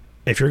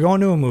 if you're going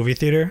to a movie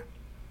theater,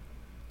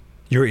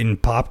 you're eating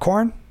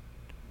popcorn,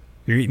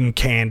 you're eating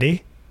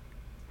candy,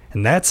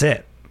 and that's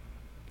it.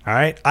 All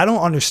right? I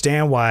don't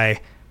understand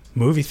why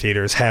movie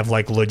theaters have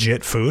like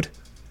legit food.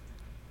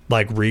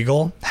 Like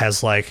Regal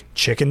has like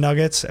chicken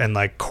nuggets and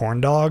like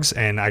corn dogs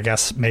and I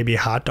guess maybe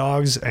hot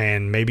dogs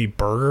and maybe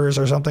burgers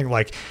or something.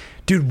 Like,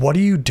 dude, what do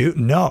you do?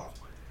 No.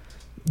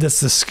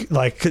 This is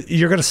like,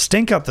 you're going to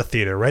stink up the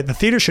theater, right? The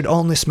theater should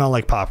only smell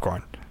like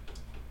popcorn.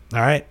 All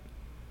right?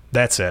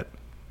 That's it.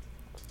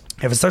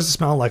 If it starts to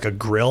smell like a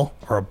grill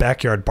or a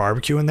backyard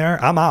barbecue in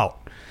there, I'm out.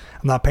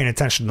 I'm not paying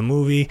attention to the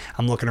movie.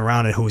 I'm looking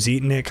around at who's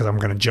eating it because I'm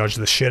going to judge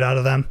the shit out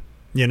of them,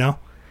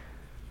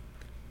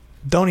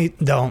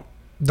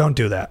 Don't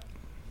do that.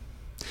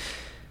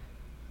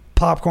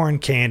 Popcorn,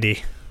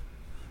 candy,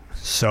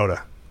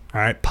 soda. All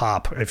right,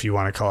 pop, if you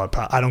want to call it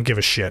pop. I don't give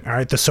a shit. All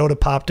right, the soda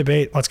pop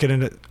debate. Let's get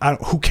into.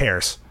 Who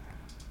cares?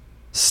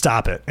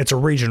 Stop it. It's a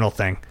regional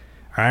thing.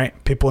 All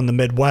right, people in the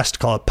Midwest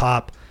call it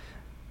pop.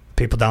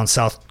 People down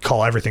south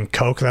call everything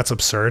Coke. That's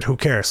absurd. Who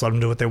cares? Let them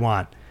do what they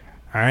want.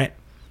 All right,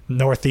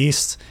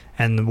 Northeast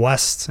and the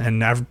West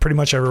and pretty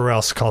much everywhere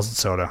else calls it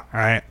soda. All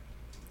right,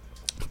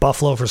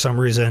 Buffalo for some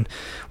reason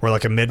we're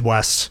like a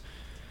Midwest.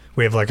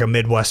 We have like a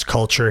Midwest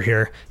culture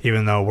here,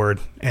 even though we're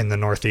in the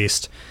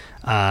Northeast.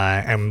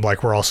 And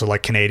like we're also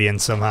like Canadian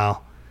somehow,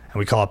 and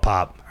we call it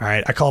pop. All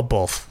right, I call it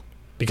both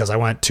because I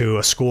went to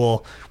a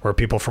school where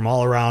people from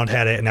all around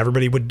had it, and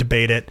everybody would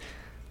debate it.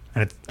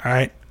 And all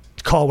right,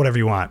 call it whatever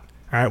you want.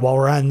 All right, while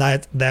we're on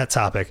that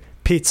topic,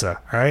 pizza.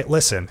 All right,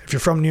 listen, if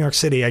you're from New York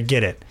City, I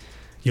get it.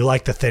 You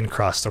like the thin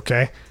crust,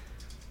 okay?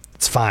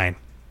 It's fine.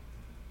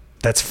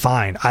 That's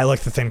fine. I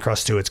like the thin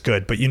crust too. It's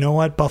good. But you know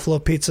what? Buffalo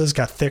Pizza's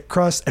got thick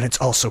crust, and it's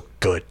also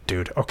good,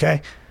 dude.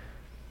 Okay,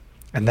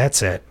 and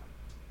that's it.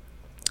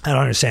 I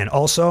don't understand.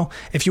 Also,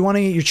 if you want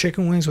to eat your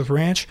chicken wings with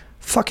ranch,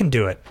 fucking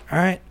do it. All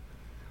right?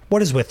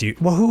 What is with you?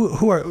 Well,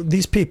 who are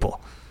these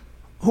people?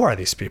 Who are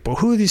these people?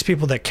 Who are these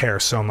people that care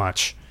so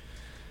much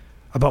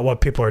about what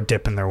people are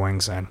dipping their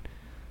wings in?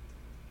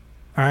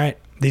 All right?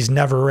 These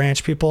never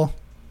ranch people,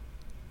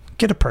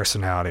 get a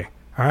personality.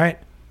 All right?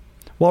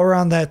 While we're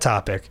on that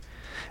topic,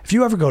 if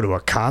you ever go to a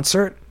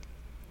concert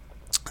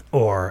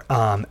or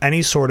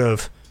any sort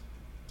of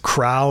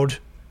crowd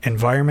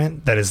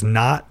environment that is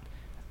not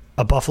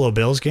a Buffalo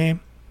Bills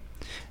game,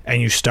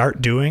 and you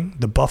start doing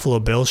the Buffalo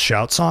Bills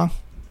shout song,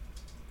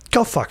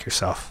 go fuck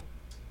yourself.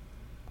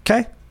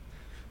 Okay?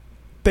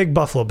 Big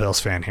Buffalo Bills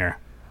fan here.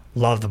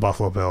 Love the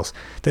Buffalo Bills.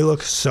 They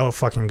look so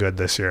fucking good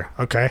this year.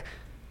 Okay?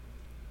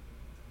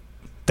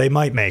 They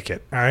might make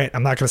it. All right?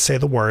 I'm not going to say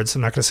the words.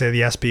 I'm not going to say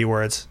the SB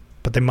words,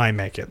 but they might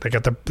make it. They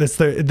got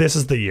this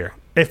is the year.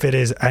 If it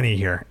is any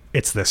year,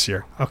 it's this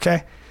year.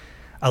 Okay?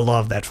 I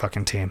love that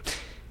fucking team.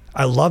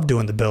 I love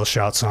doing the Bills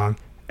shout song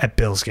at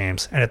Bills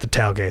games and at the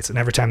tailgates and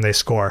every time they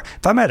score.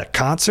 If I'm at a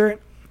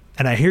concert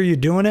and I hear you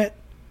doing it,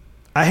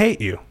 I hate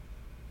you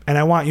and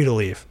I want you to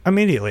leave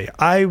immediately.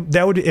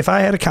 If I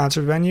had a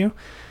concert venue,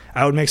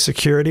 I would make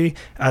security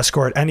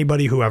escort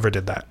anybody who ever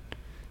did that,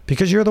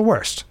 because you're the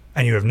worst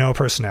and you have no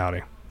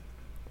personality.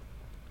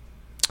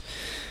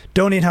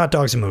 Don't eat hot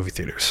dogs in movie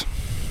theaters.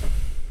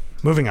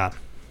 Moving on.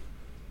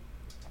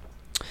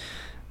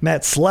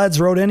 Matt Sleds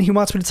wrote in. He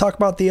wants me to talk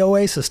about the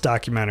Oasis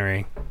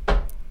documentary. All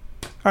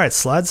right,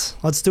 Sleds,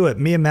 let's do it.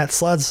 Me and Matt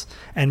Sleds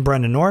and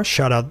Brendan Orr.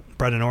 Shout out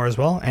Brendan Orr as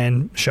well,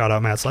 and shout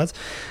out Matt Sleds.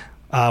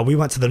 We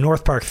went to the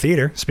North Park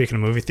Theater, speaking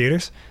of movie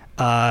theaters,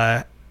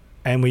 and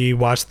we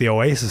watched the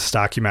Oasis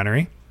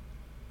documentary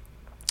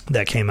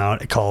that came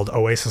out called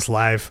Oasis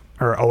Live,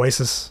 or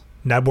Oasis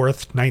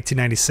Nebworth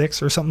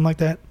 1996 or something like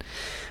that.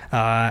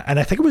 And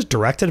I think it was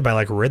directed by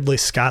like Ridley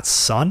Scott's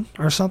son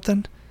or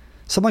something.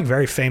 Some like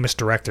very famous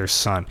director's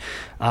son.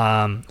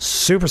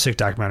 Super sick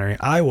documentary.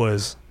 I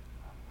was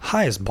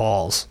high as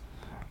balls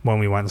when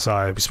we went and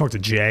saw it. We smoked a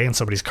J in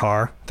somebody's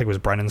car. I think it was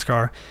Brendan's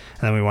car.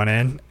 And then we went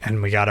in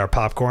and we got our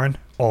popcorn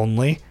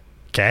only.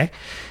 Okay.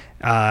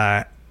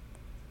 And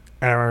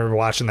I remember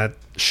watching that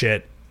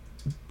shit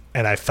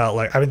and I felt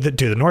like,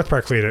 the North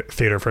Park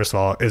Theater, first of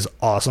all, is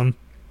awesome.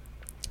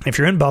 If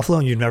you're in Buffalo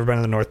and you've never been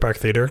to the North Park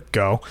Theater,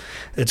 go.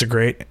 It's a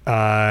great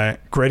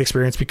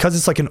experience because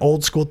it's like an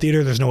old school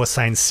theater. There's no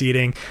assigned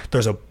seating.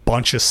 There's a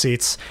bunch of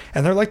seats,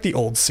 and they're like the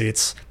old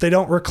seats. They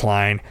don't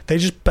recline. They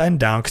just bend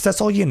down because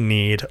that's all you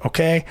need,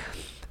 okay?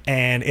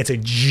 And it's a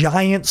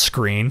giant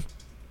screen,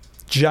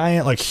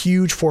 like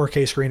huge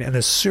 4K screen, and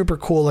this super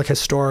cool like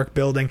historic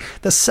building.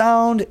 The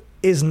sound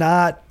is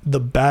not the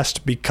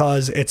best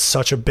because it's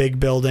such a big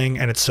building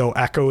and it's so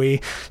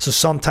echoey. So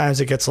sometimes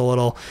it gets a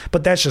little,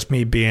 but that's just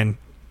me being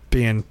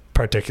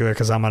particular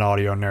because I'm an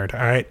audio nerd. All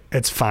right,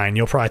 it's fine.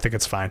 You'll probably think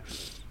it's fine.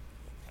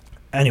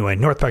 Anyway,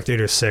 North Park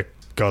Theater is sick.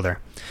 Go there.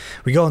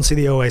 We go and see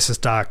the Oasis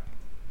doc.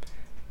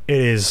 It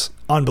is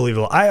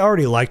unbelievable. I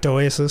already liked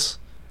Oasis.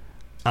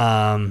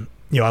 I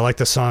like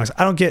the songs.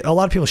 I don't get a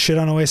lot of people shit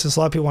on Oasis. A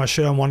lot of people want to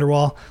shit on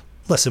Wonderwall.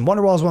 Listen,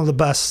 Wonderwall is one of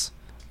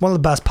the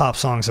best pop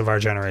songs of our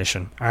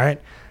generation. All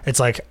right, it's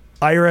like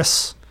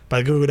Iris by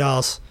the Goo Goo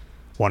Dolls,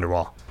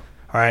 Wonderwall. All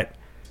right,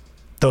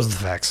 those are the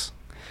facts.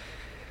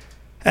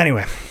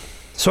 Anyway,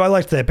 so I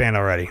liked that band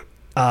already.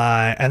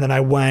 And then I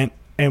went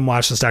and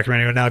watched this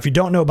documentary. Now, if you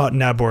don't know about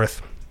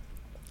Nebworth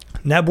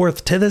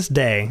to this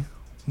day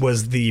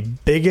was the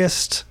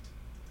biggest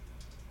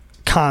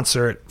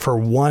concert for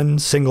one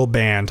single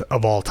band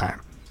of all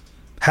time.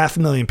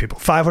 500,000 people,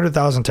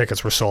 500,000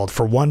 tickets were sold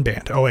for one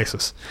band,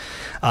 Oasis.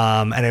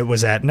 And it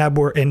was at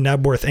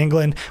Nebworth,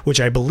 England,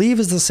 which I believe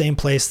is the same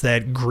place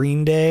that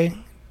Green Day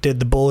did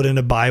the Bullet in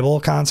a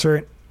Bible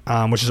concert.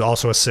 Which is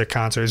also a sick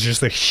concert. It's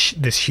just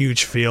this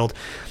huge field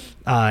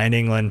in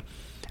England.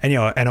 And,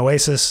 and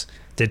Oasis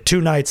did 2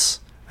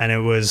 nights, and it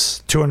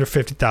was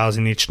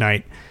 250,000 each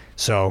night.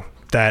 So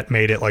that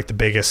made it like the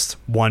biggest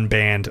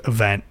one-band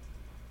event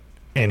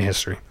in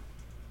history.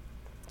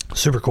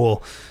 Super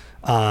cool.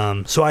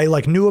 So I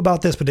like knew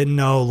about this, but didn't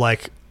know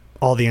like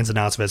all the ins and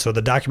outs of it. So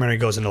the documentary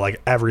goes into like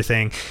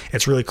everything.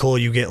 It's really cool.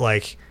 You get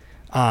like,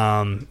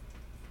 anecdotes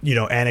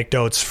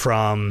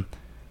from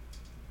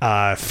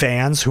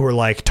fans who were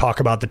like talk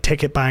about the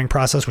ticket buying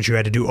process, which you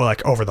had to do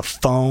like over the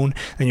phone,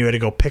 and you had to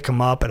go pick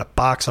them up at a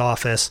box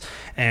office,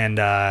 and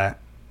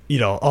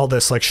all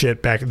this like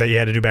shit back that you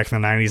had to do back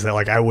in the 90s that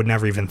like I would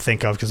never even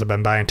think of because I've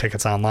been buying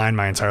tickets online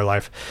my entire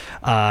life.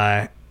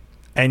 And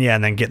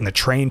then getting the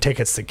train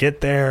tickets to get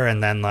there,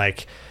 and then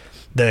like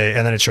and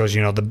then it shows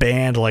the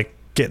band like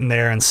getting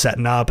there and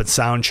setting up and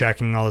sound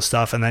checking all this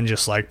stuff, and then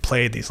just like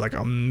played these like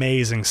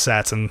amazing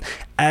sets and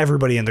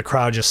everybody in the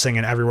crowd just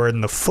singing everywhere.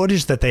 And the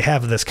footage that they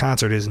have of this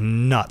concert is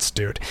nuts,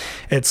 dude.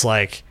 It's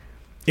like,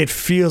 it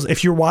feels,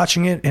 if you're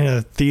watching it in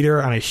a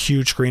theater on a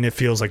huge screen, it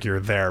feels like you're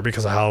there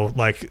because of how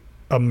like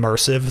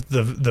immersive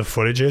the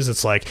footage is.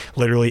 It's like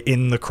literally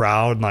in the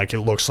crowd, and like it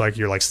looks like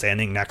you're like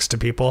standing next to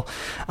people.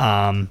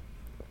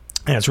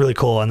 And it's really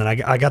cool. And then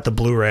I got the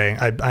Blu-ray.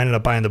 I ended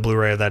up buying the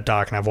Blu-ray of that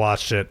doc, and I've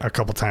watched it a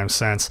couple times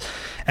since.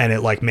 And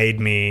it like made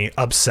me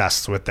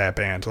obsessed with that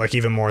band, like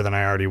even more than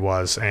I already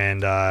was.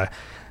 And I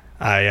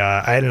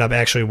ended up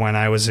actually, when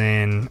I was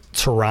in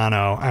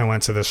Toronto, I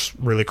went to this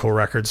really cool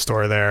record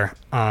store there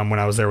when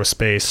I was there with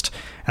Spaced.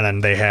 And then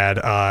they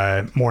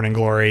had Morning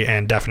Glory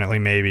and Definitely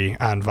Maybe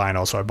on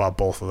vinyl. So I bought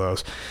both of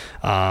those.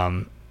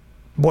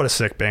 What a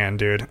sick band,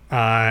 dude.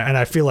 And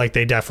I feel like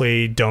they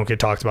definitely don't get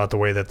talked about the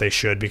way that they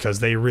should, because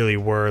they really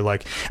were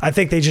like, I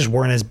think they just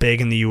weren't as big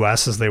in the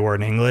US as they were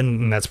in England,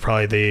 and that's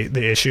probably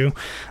the issue.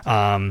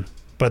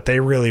 But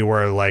they really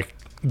were like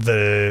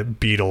the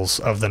Beatles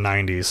of the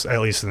 90s, at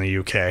least in the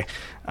UK.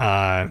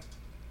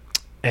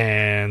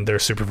 And they're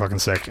super fucking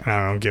sick, and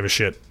I don't give a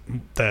shit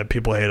that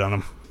people hate on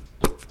them.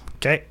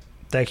 Okay.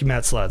 Thank you,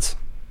 Matt Sleds.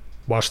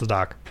 Watch the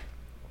doc.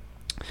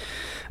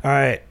 All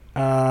right.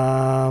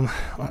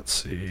 Let's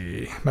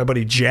see. My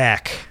buddy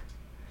Jack.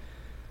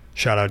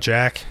 Shout out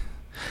Jack.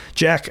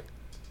 Jack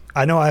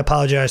I know I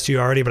apologized to you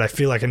already, but I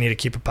feel like I need to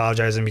keep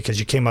apologizing because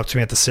you came up to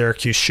me at the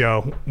Syracuse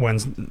show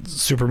when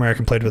Super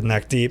American played with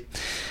Neck Deep,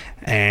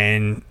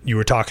 and you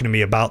were talking to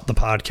me about the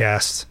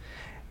podcast,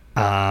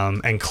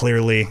 and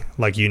clearly,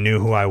 like, you knew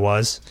who I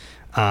was,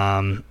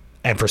 and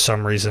for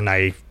some reason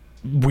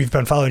we've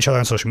been following each other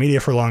on social media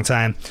for a long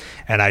time,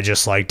 and I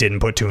just like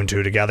didn't put two and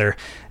two together,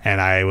 and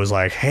I was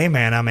like, hey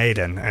man, I'm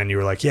Aiden, and you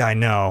were like, yeah, I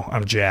know,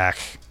 I'm Jack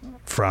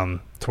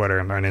from Twitter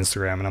and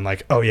Instagram, and I'm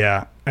like, oh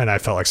yeah, and I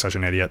felt like such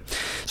an idiot,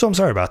 so I'm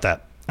sorry about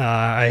that.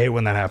 I hate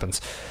when that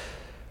happens.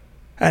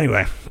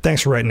 Anyway,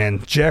 thanks for writing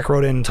in. Jack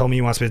wrote in and told me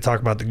he wants me to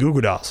talk about the Goo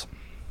Goo Dolls.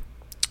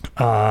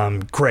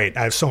 Great,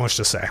 I have so much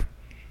to say.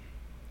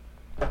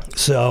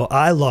 So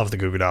I love the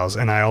Goo Goo Dolls,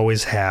 and I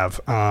always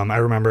have. I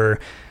remember,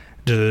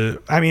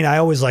 I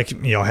always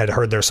had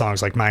heard their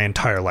songs like my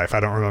entire life. I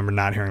don't remember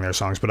not hearing their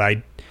songs, but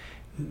I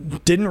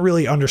didn't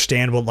really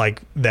understand what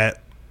like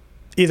that.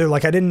 Either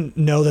like I didn't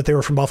know that they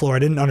were from Buffalo, or I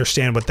didn't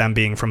understand what them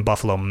being from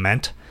Buffalo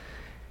meant.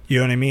 You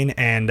know what I mean?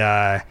 And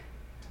I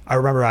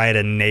remember I had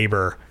a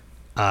neighbor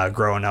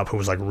growing up who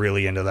was like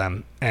really into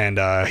them, and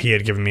he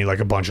had given me like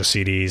a bunch of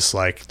CDs,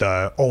 like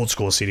the old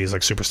school CDs,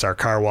 like Superstar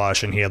Car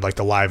Wash, and he had like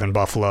the Live in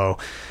Buffalo,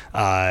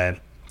 the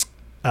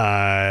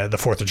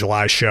 4th of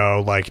July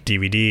show, like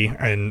DVD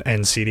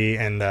and CD,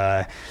 and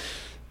that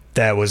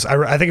was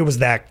I think it was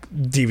that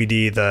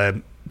DVD,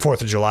 the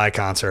 4th of July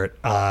concert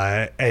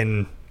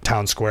in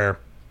Town Square,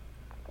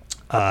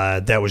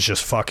 that was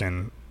just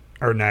fucking,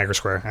 or Niagara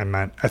Square,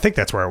 I think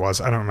that's where it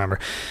was, I don't remember,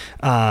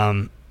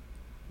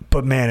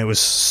 but man, it was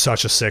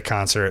such a sick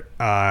concert,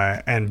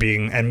 and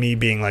me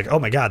being like, oh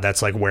my god,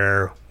 that's like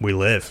where we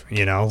live,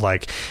 you know,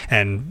 like,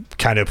 and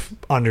kind of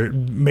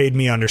made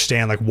me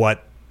understand like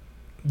what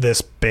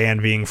this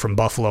band being from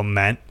Buffalo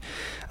meant.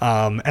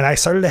 And I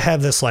started to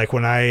have this like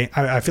when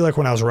I feel like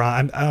when I was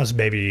around, I was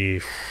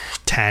maybe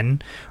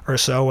 10 or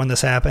so when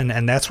this happened,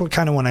 and that's what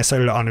kind of when I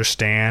started to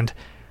understand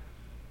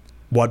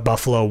what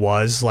Buffalo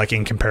was like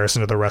in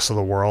comparison to the rest of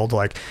the world.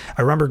 Like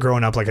I remember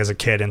growing up like as a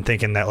kid and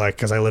thinking that like,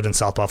 because I lived in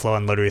South Buffalo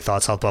and literally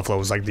thought South Buffalo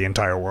was like the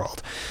entire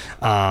world,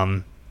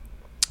 and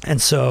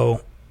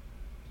so,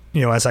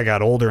 you know, as I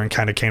got older and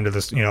kind of came to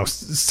this, you know,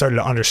 started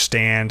to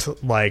understand,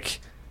 like,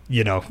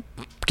 you know,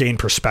 gain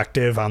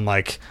perspective on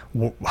like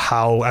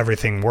how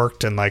everything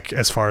worked, and like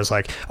as far as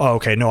like, oh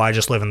okay, no, I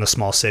just live in this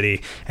small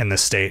city in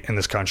this state in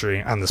this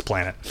country on this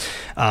planet,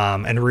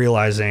 and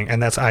realizing,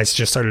 and that's, I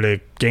just started to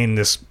gain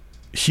this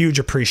huge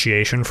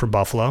appreciation for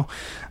Buffalo.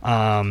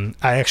 I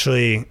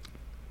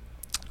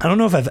don't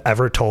know if I've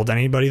ever told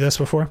anybody this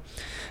before,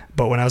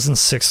 but when I was in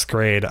 6th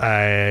grade,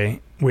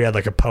 we had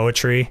like a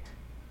poetry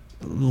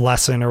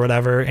lesson or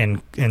whatever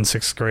in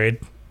 6th grade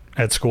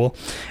at school,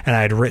 and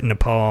I had written a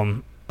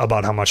poem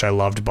about how much I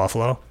loved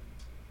Buffalo,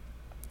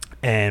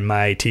 and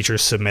my teacher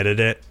submitted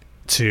it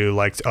to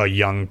like a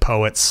young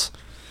poets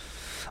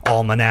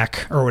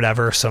almanac or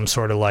whatever, some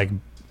sort of like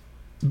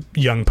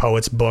young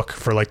poets book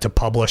for like to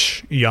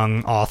publish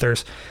young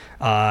authors,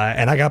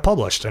 and I got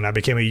published, and I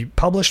became a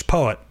published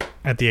poet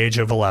at the age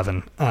of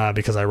 11,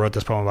 because I wrote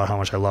this poem about how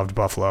much I loved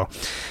Buffalo.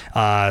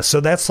 So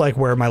that's like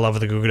where my love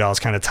of the Goo Goo Dolls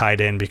kind of tied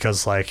in,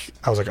 because like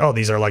I was like, oh,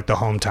 these are like the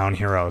hometown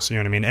heroes, you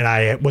know what I mean? And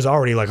I was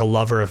already like a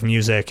lover of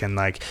music, and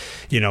like,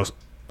 you know,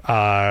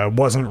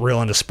 wasn't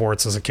real into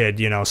sports as a kid,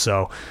 you know,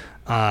 so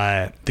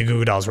the Goo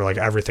Goo Dolls were like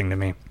everything to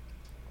me.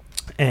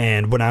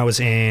 And when I was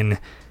in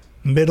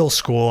middle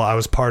school, I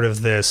was part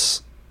of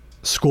this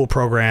school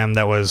program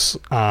that was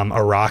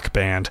a rock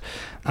band.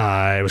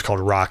 It was called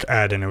Rock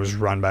Ed, and it was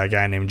run by a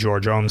guy named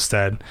George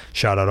Olmsted.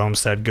 Shout out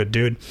Olmsted, good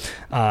dude.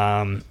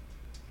 And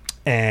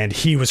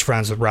he was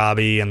friends with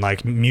Robbie, and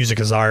like Music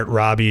is Art.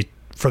 Robbie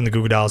from the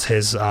Goo Goo Dolls,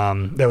 his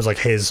that was like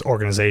his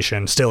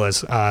organization, still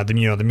is.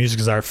 The Music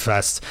is Art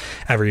Fest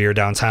every year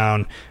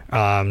downtown.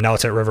 Now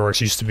it's at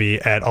Riverworks. Used to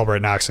be at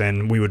Albright Knox,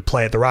 and we would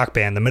play at the rock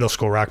band, the middle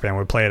school rock band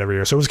would play it every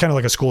year. So it was kind of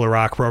like a school of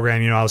rock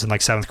program. You know, I was in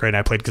like 7th grade, and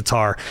I played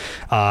guitar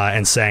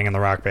and sang in the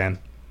rock band.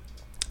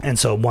 And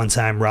so one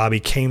time Robbie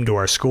came to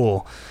our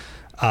school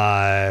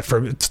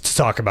to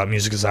talk about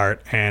Music is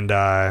Art, and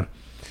I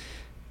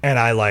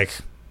like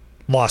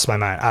lost my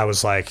mind. I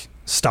was like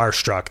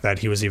starstruck that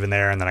he was even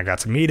there, and then I got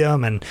to meet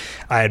him, and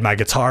I had my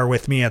guitar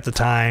with me at the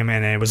time,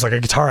 and it was like a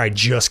guitar I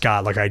just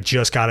got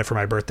it for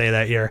my birthday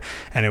that year,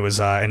 and it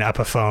was an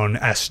Epiphone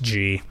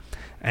SG,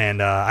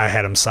 and I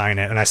had him sign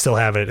it, and I still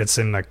have it. It's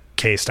in the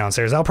case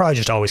downstairs. I'll probably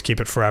just always keep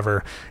it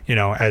forever, you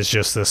know, as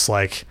just this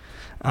like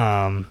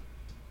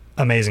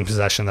amazing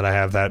possession that I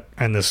have, that,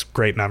 and this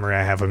great memory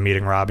I have of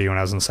meeting Robbie when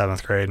I was in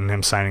 7th grade and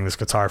him signing this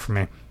guitar for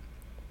me.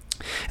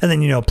 And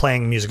then, you know,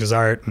 playing Music is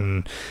Art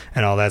and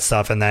all that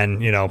stuff. And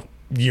then, you know,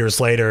 years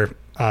later,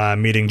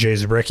 meeting Jay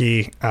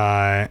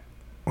Zabricki,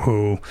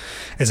 who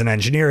is an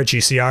engineer at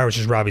GCR, which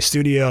is Robbie's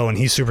studio, and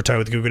he's super tight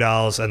with the Goo Goo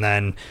Dolls. And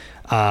then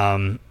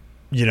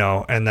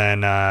and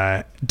then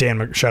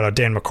shout out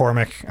Dan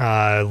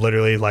McCormick,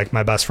 literally like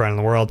my best friend in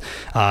the world.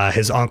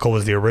 His uncle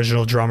was the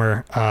original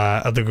drummer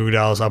of the Goo Goo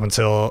Dolls up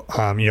until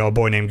A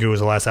Boy Named Goo was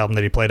the last album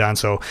that he played on.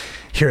 So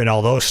hearing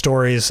all those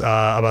stories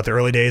about the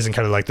early days and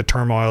kind of like the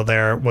turmoil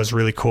there was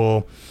really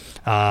cool.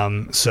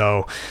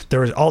 So there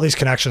was all these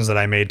connections that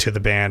I made to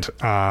the band.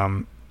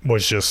 I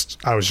was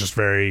just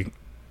very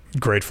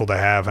grateful to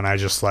have, and I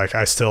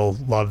still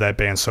love that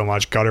band so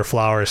much. Gutter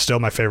Flower is still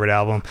my favorite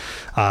album.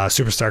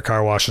 Superstar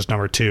Car Wash is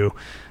number 2,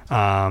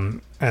 and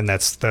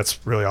that's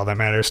really all that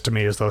matters to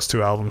me is those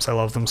 2 albums. I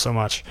love them so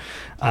much.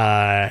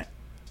 And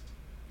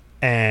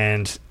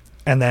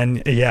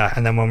then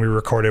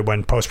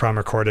when Post Prom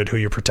recorded Who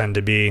You Pretend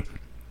to Be,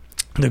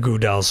 the Goo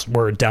Dolls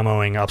were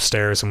demoing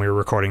upstairs and we were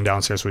recording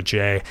downstairs with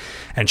Jay,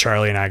 and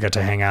Charlie and I got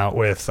to hang out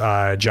with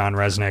John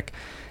Resnick,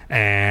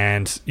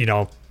 and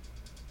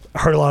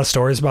heard a lot of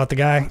stories about the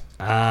guy,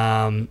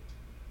 and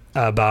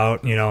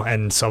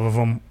some of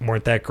them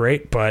weren't that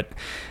great, but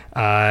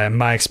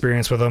my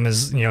experience with him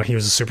is, he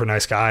was a super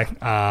nice guy,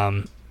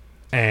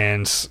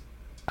 and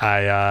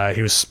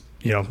he was,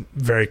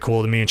 very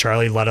cool to me. And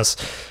Charlie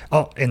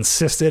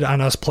insisted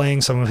on us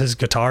playing some of his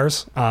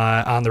guitars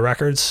on the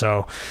records.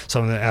 So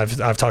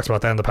I've talked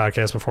about that in the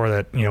podcast before,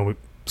 that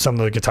some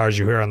of the guitars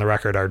you hear on the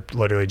record are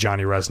literally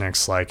Johnny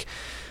Resnick's like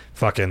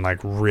fucking like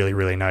really,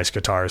 really nice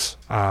guitars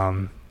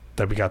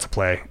that we got to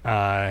play,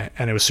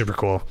 and it was super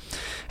cool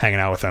hanging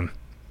out with him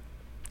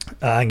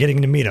and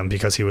getting to meet him,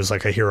 because he was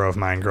like a hero of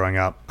mine growing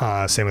up.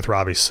 Same with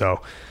Robbie.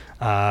 So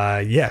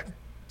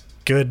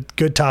good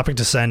topic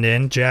to send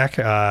in, Jack.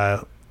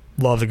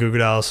 Love the Goo Goo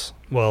Dolls.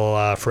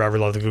 Will forever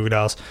love the Goo Goo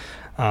Dolls.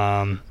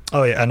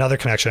 Another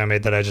connection I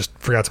made that I just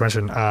forgot to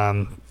mention.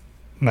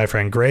 My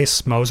friend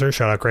Grace Moser,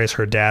 shout out Grace.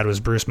 Her dad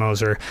was Bruce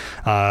Moser,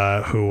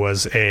 who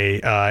was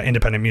a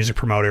independent music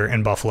promoter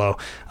in Buffalo,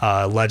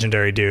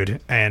 legendary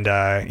dude, and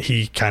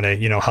he kind of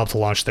helped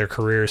launch their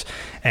careers.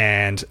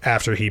 And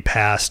after he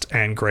passed,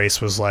 and Grace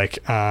was like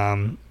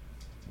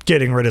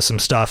getting rid of some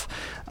stuff,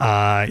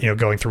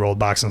 going through old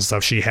boxes and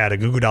stuff, she had a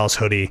Goo Goo Dolls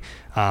hoodie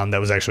that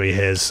was actually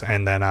his,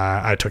 and then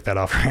I took that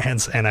off her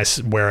hands and I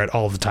wear it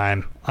all the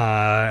time,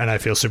 and I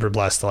feel super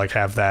blessed to like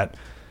have that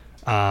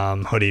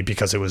hoodie,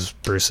 because it was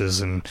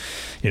Bruce's, and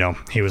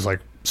he was like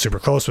super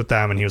close with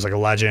them, and he was like a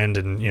legend,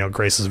 and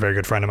Grace is a very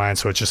good friend of mine,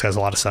 so it just has a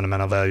lot of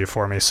sentimental value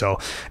for me. So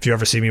if you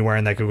ever see me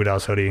wearing that Goo Goo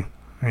Dolls hoodie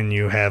and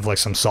you have like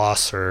some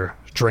sauce or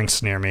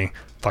drinks near me,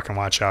 fucking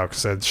watch out,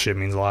 because that shit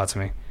means a lot to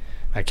me.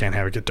 I can't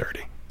have it get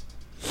dirty.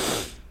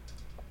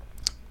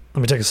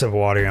 Let me take a sip of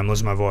water here. I'm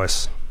losing my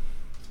voice.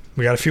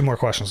 We got a few more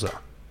questions though.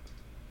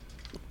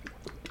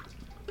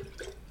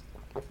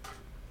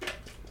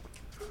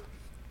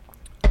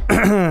 All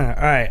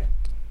right.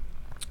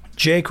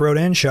 Jake wrote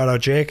in. Shout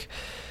out Jake,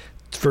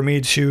 for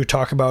me to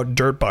talk about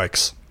dirt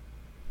bikes.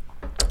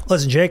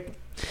 Listen, Jake,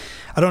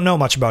 I don't know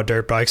much about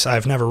dirt bikes.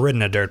 I've never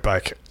ridden a dirt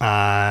bike,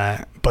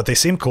 but they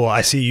seem cool.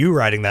 I see you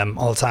riding them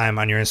all the time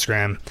on your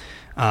Instagram,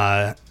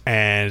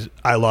 and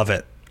I love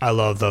it. I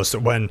love those.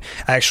 When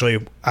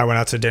actually I went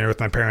out to dinner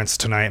with my parents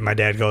tonight, my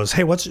dad goes,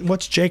 "Hey,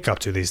 what's Jake up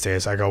to these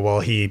days?" I go,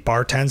 "Well, he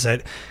bartends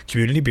at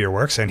Community Beer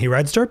Works and he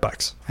rides dirt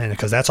bikes." And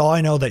because that's all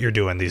I know that you're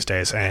doing these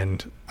days,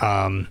 and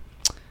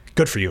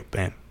good for you,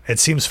 man. It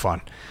seems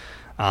fun.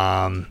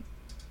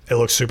 It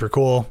looks super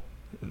cool.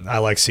 I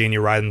like seeing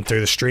you riding through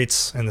the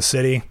streets in the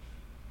city.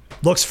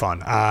 Looks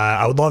fun.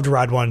 I would love to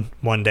ride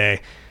one day.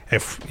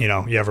 If you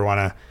ever want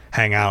to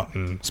hang out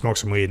and smoke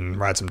some weed and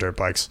ride some dirt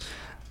bikes,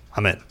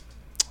 I'm in.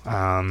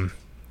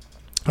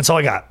 That's all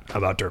I got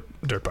about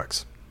dirt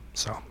bikes.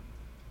 So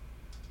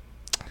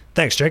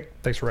thanks, Jake.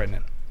 Thanks for writing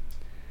in.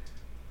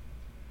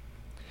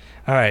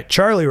 All right,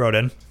 Charlie wrote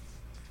in.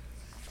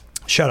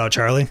 Shout out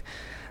Charlie.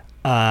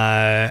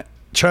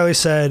 Charlie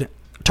said,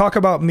 "Talk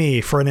about me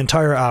for an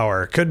entire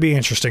hour. Could be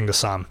interesting to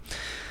some."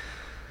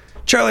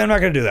 Charlie, I'm not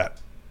going to do that,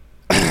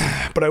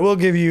 but I will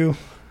give you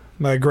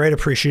my great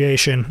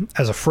appreciation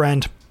as a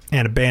friend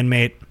and a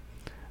bandmate.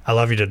 I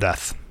love you to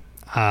death.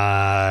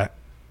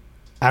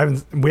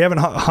 We haven't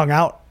hung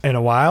out in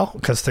a while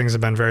because things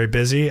have been very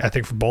busy, I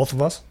think, for both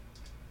of us.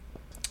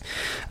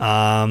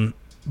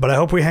 But I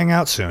hope we hang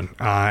out soon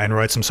and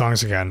write some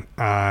songs again.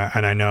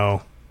 And I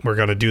know we're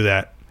going to do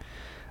that.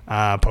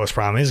 Post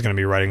Prom is going to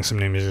be writing some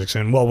new music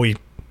soon. Well,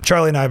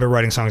 Charlie and I have been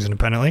writing songs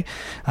independently.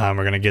 We're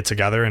going to get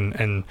together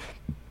and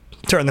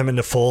turn them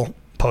into full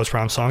Post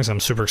Prom songs. I'm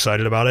super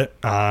excited about it.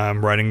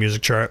 Writing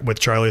music with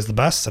Charlie is the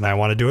best, and I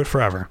want to do it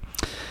forever.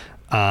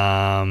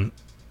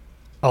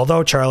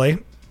 Although, Charlie,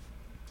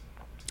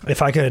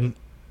 if I could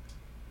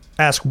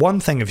ask one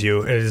thing of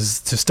you, is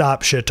to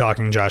stop shit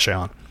talking Josh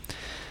Allen.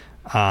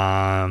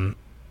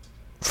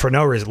 For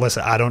no reason.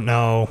 Listen, I don't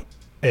know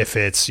if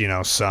it's,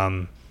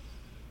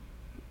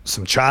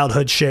 some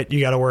childhood shit you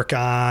got to work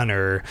on,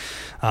 or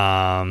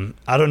I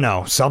don't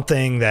know,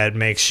 something that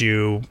makes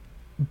you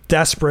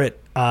desperate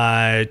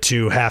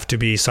to have to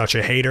be such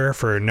a hater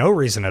for no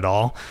reason at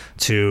all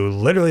to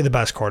literally the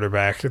best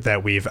quarterback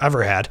that we've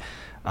ever had.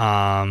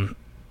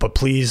 But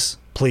please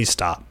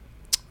stop.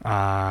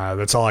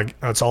 That's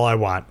all I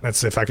want.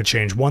 That's if I could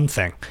change one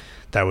thing,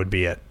 that would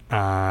be it.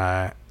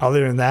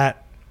 Other than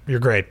that, you're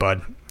great,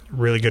 bud.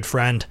 Really good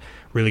friend,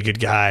 really good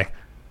guy.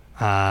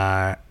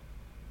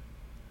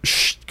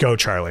 Go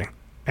Charlie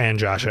and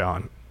Josh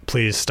Allen.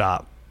 Please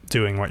stop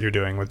doing what you're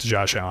doing with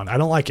Josh Allen. I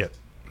don't like it.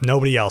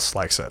 Nobody else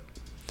likes it.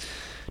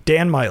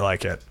 Dan might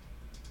like it.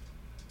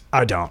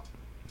 I don't.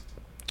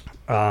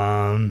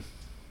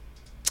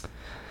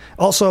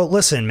 Also,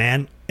 listen,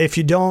 man, if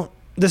you don't,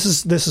 this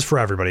is for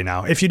everybody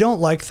now. If you don't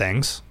like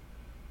things,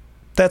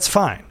 that's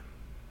fine.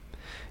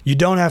 You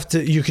don't have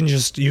to, you can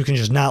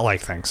just not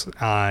like things.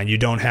 You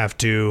don't have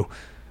to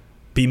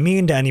be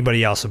mean to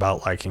anybody else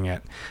about liking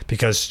it.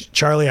 Because,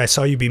 Charlie, I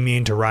saw you be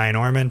mean to Ryan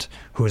Ormond,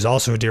 who is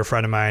also a dear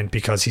friend of mine,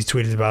 because he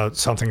tweeted about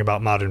something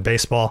about modern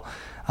baseball.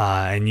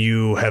 And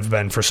you have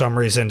been, for some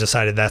reason,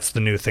 decided that's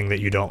the new thing that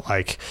you don't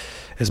like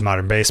is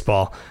modern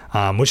baseball,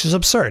 which is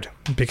absurd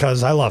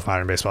because I love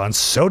modern baseball, and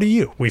so do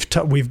you.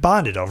 We've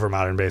bonded over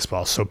modern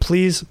baseball, so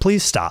please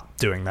stop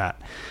doing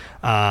that.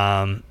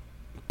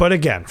 But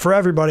again, for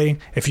everybody,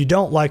 if you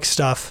don't like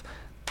stuff,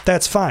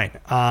 that's fine.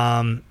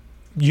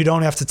 You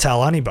don't have to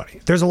tell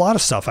anybody. There's a lot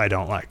of stuff I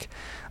don't like.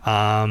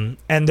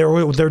 And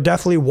there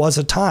definitely was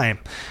a time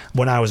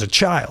when I was a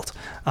child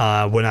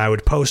when I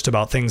would post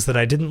about things that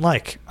I didn't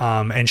like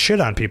and shit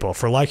on people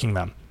for liking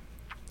them.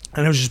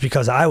 And it was just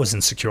because I was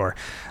insecure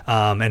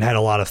and had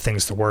a lot of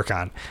things to work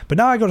on. But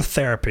now I go to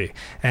therapy,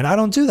 and I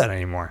don't do that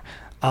anymore.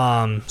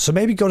 So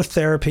maybe go to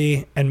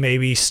therapy and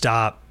maybe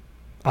stop,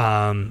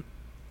 telling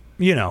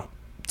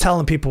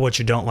people what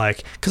you don't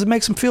like, because it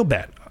makes them feel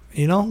bad.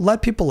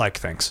 Let people like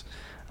things.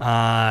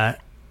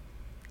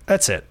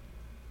 That's it.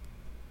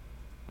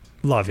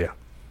 Love you.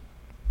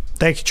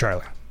 Thank you,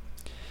 Charlie.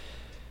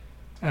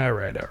 All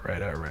right. All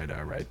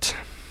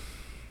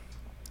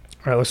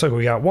right, looks like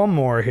we got one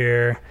more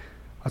here.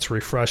 Let's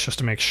refresh just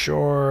to make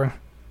sure.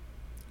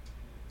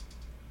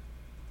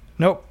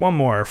 Nope, one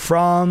more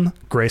from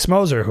Grace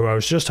Moser, who I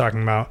was just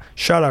talking about.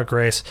 Shout out,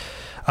 Grace.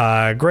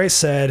 Grace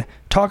said,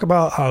 talk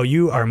about how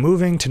you are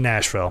moving to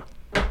Nashville.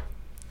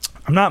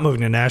 I'm not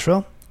moving to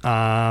Nashville,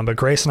 but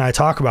Grace and I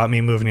talk about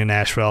me moving to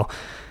Nashville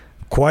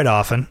quite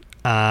often.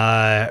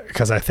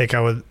 Because I think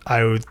I would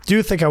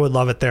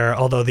love it there.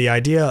 Although the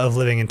idea of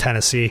living in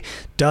Tennessee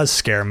does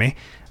scare me.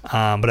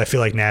 But I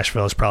feel like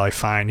Nashville is probably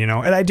fine, and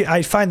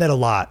I find that a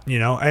lot,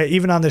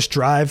 even on this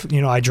drive,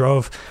 I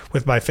drove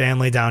with my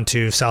family down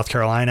to South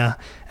Carolina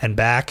and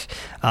back.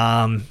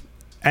 And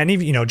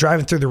even,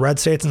 driving through the red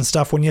states and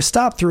stuff, when you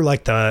stop through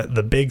like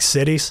the big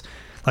cities,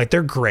 like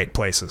they're great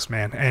places,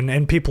 man.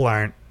 And people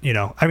aren't,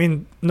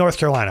 North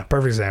Carolina,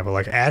 perfect example,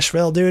 like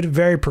Asheville, dude,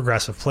 very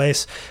progressive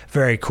place,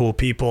 very cool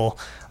people.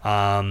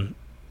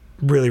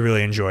 Really,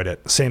 really enjoyed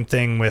it. Same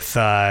thing with,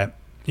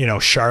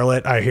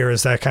 Charlotte, I hear,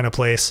 is that kind of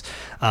place.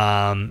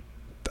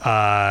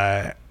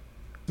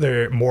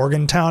 They're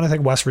Morgantown, I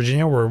think, West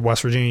Virginia, where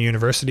West Virginia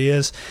University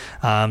is.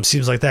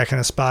 Seems like that kind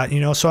of spot,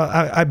 So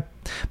I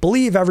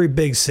believe every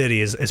big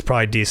city is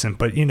probably decent,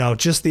 but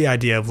just the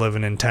idea of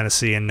living in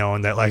Tennessee and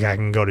knowing that like I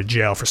can go to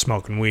jail for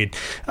smoking weed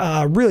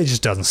really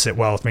just doesn't sit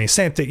well with me.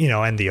 Same thing,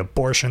 and the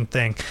abortion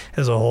thing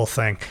is a whole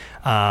thing.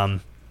 But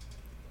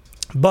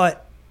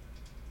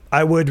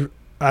I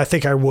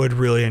think I would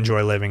really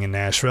enjoy living in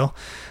Nashville.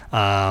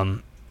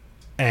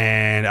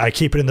 And I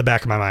keep it in the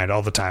back of my mind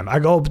all the time. I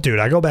go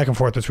back and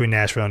forth between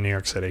Nashville and New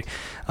York City.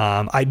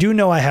 I do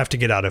know I have to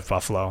get out of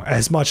Buffalo,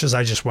 as much as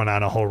I just went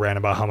on a whole rant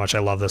about how much I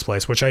love this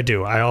place, which I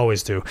do. I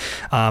always do.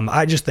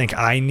 I just think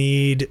I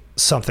need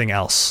something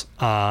else.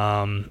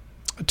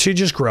 To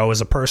just grow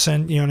as a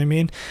person, you know what I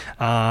mean?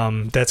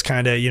 That's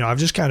kind of, I've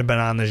just kind of been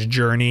on this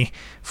journey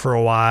for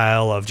a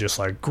while of just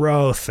like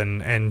growth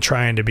and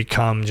trying to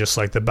become just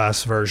like the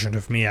best version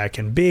of me I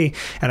can be.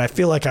 And I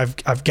feel like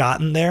I've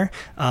gotten there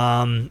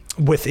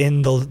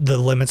within the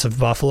limits of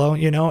Buffalo,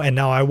 and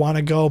now I want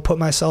to go put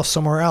myself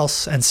somewhere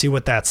else and see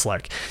what that's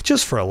like,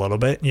 just for a little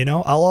bit.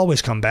 I'll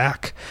always come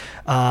back.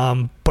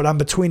 But I'm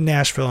between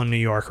Nashville and New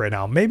York right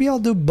now. Maybe I'll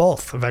do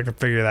both if I can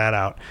figure that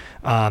out.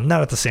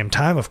 Not at the same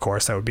time, of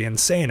course. That would be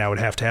insane. I would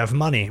have to have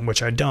money,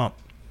 which I don't.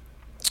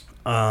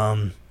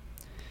 But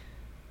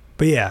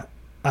yeah,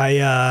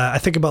 I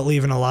think about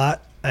leaving a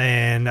lot,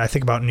 and I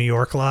think about New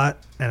York a lot,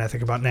 and I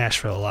think about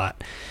Nashville a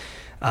lot.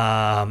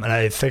 And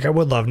I think I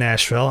would love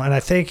Nashville, and I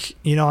think,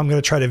 I'm going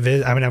to try to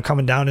visit. I'm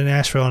coming down to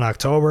Nashville in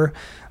October.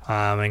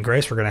 And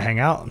Grace, we're going to hang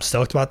out. I'm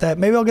stoked about that.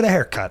 Maybe I'll get a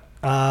haircut.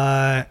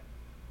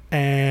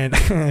 And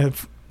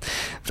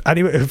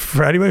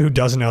for anybody who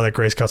doesn't know that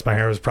Grace cuts my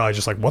hair, is probably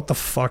just like, what the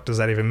fuck does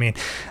that even mean?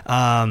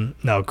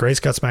 No, Grace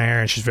cuts my hair,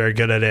 and she's very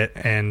good at it,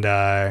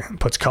 and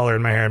puts color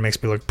in my hair and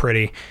makes me look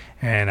pretty,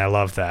 and I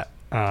love that.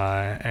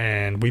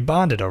 And we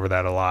bonded over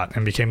that a lot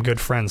and became good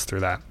friends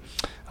through that.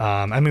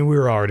 We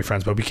were already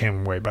friends, but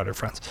became way better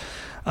friends.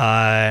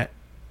 And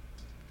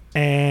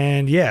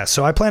yeah,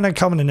 so I plan on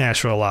coming to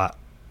Nashville a lot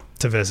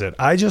to visit.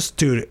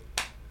 Dude,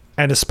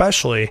 and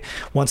especially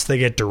once they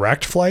get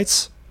direct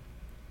flights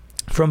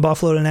from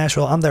Buffalo to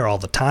Nashville, I'm there all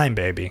the time,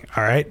 baby.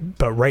 All right.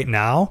 But right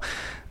now,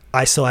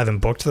 I still haven't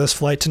booked this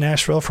flight to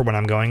Nashville for when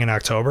I'm going in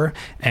October,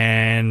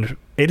 and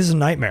it is a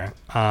nightmare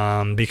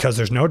because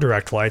there's no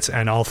direct flights,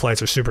 and all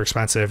flights are super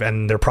expensive,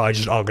 and they're probably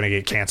just all going to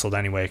get canceled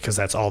anyway because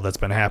that's all that's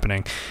been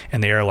happening in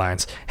the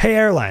airlines. Hey,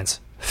 airlines,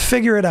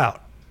 figure it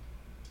out.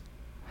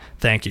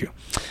 Thank you.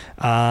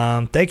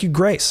 Thank you,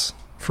 Grace,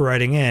 for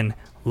writing in.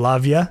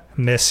 Love ya,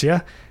 miss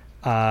ya.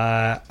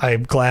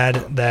 I'm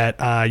glad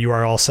that you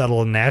are all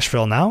settled in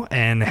Nashville now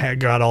and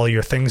got all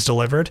your things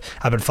delivered.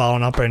 I've been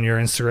following up on your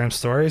Instagram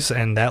stories,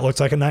 and that looks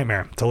like a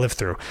nightmare to live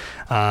through.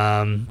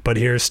 But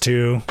here's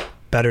to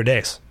better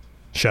days.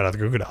 Shout out the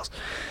Goo Goo Dolls.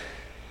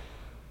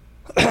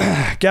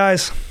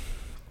 Guys,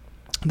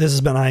 this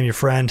has been I'm Your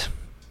Friend.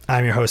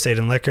 I'm your host,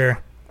 Aiden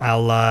Licker.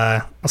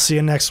 I'll see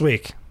you next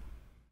week.